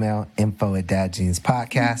us an email,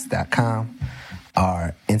 info@dadjeanspodcast.com.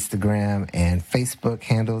 Our Instagram and Facebook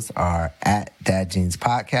handles are at Dad Jeans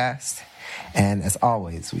Podcast. And as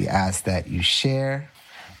always, we ask that you share,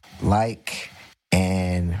 like,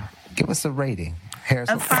 and give us a rating. Harris,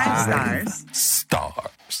 of 5 stars.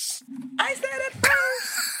 Stars. I said it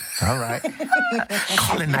first. All right.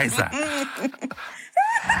 Colonizer.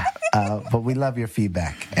 But we love your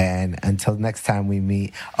feedback. And until next time we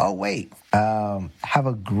meet. Oh, wait. Have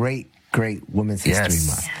a great Women's History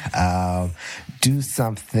Month. Do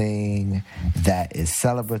something that is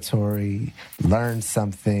celebratory, learn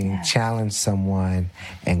something, challenge someone,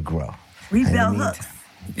 and grow. Read Bell Hooks.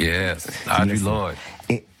 Yes, Audre Lorde.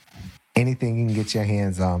 Anything you can get your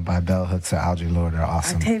hands on by Bell Hooks or Audre Lorde are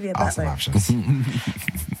awesome. Octavia Butler. Options.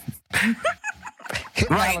 Hit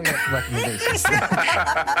recommendations.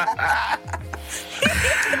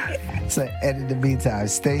 So, and in the meantime,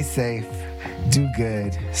 stay safe, do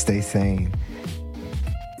good, stay sane,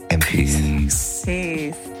 and peace.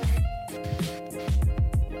 Peace.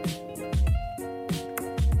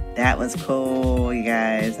 That was cool, you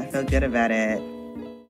guys. I feel good about it.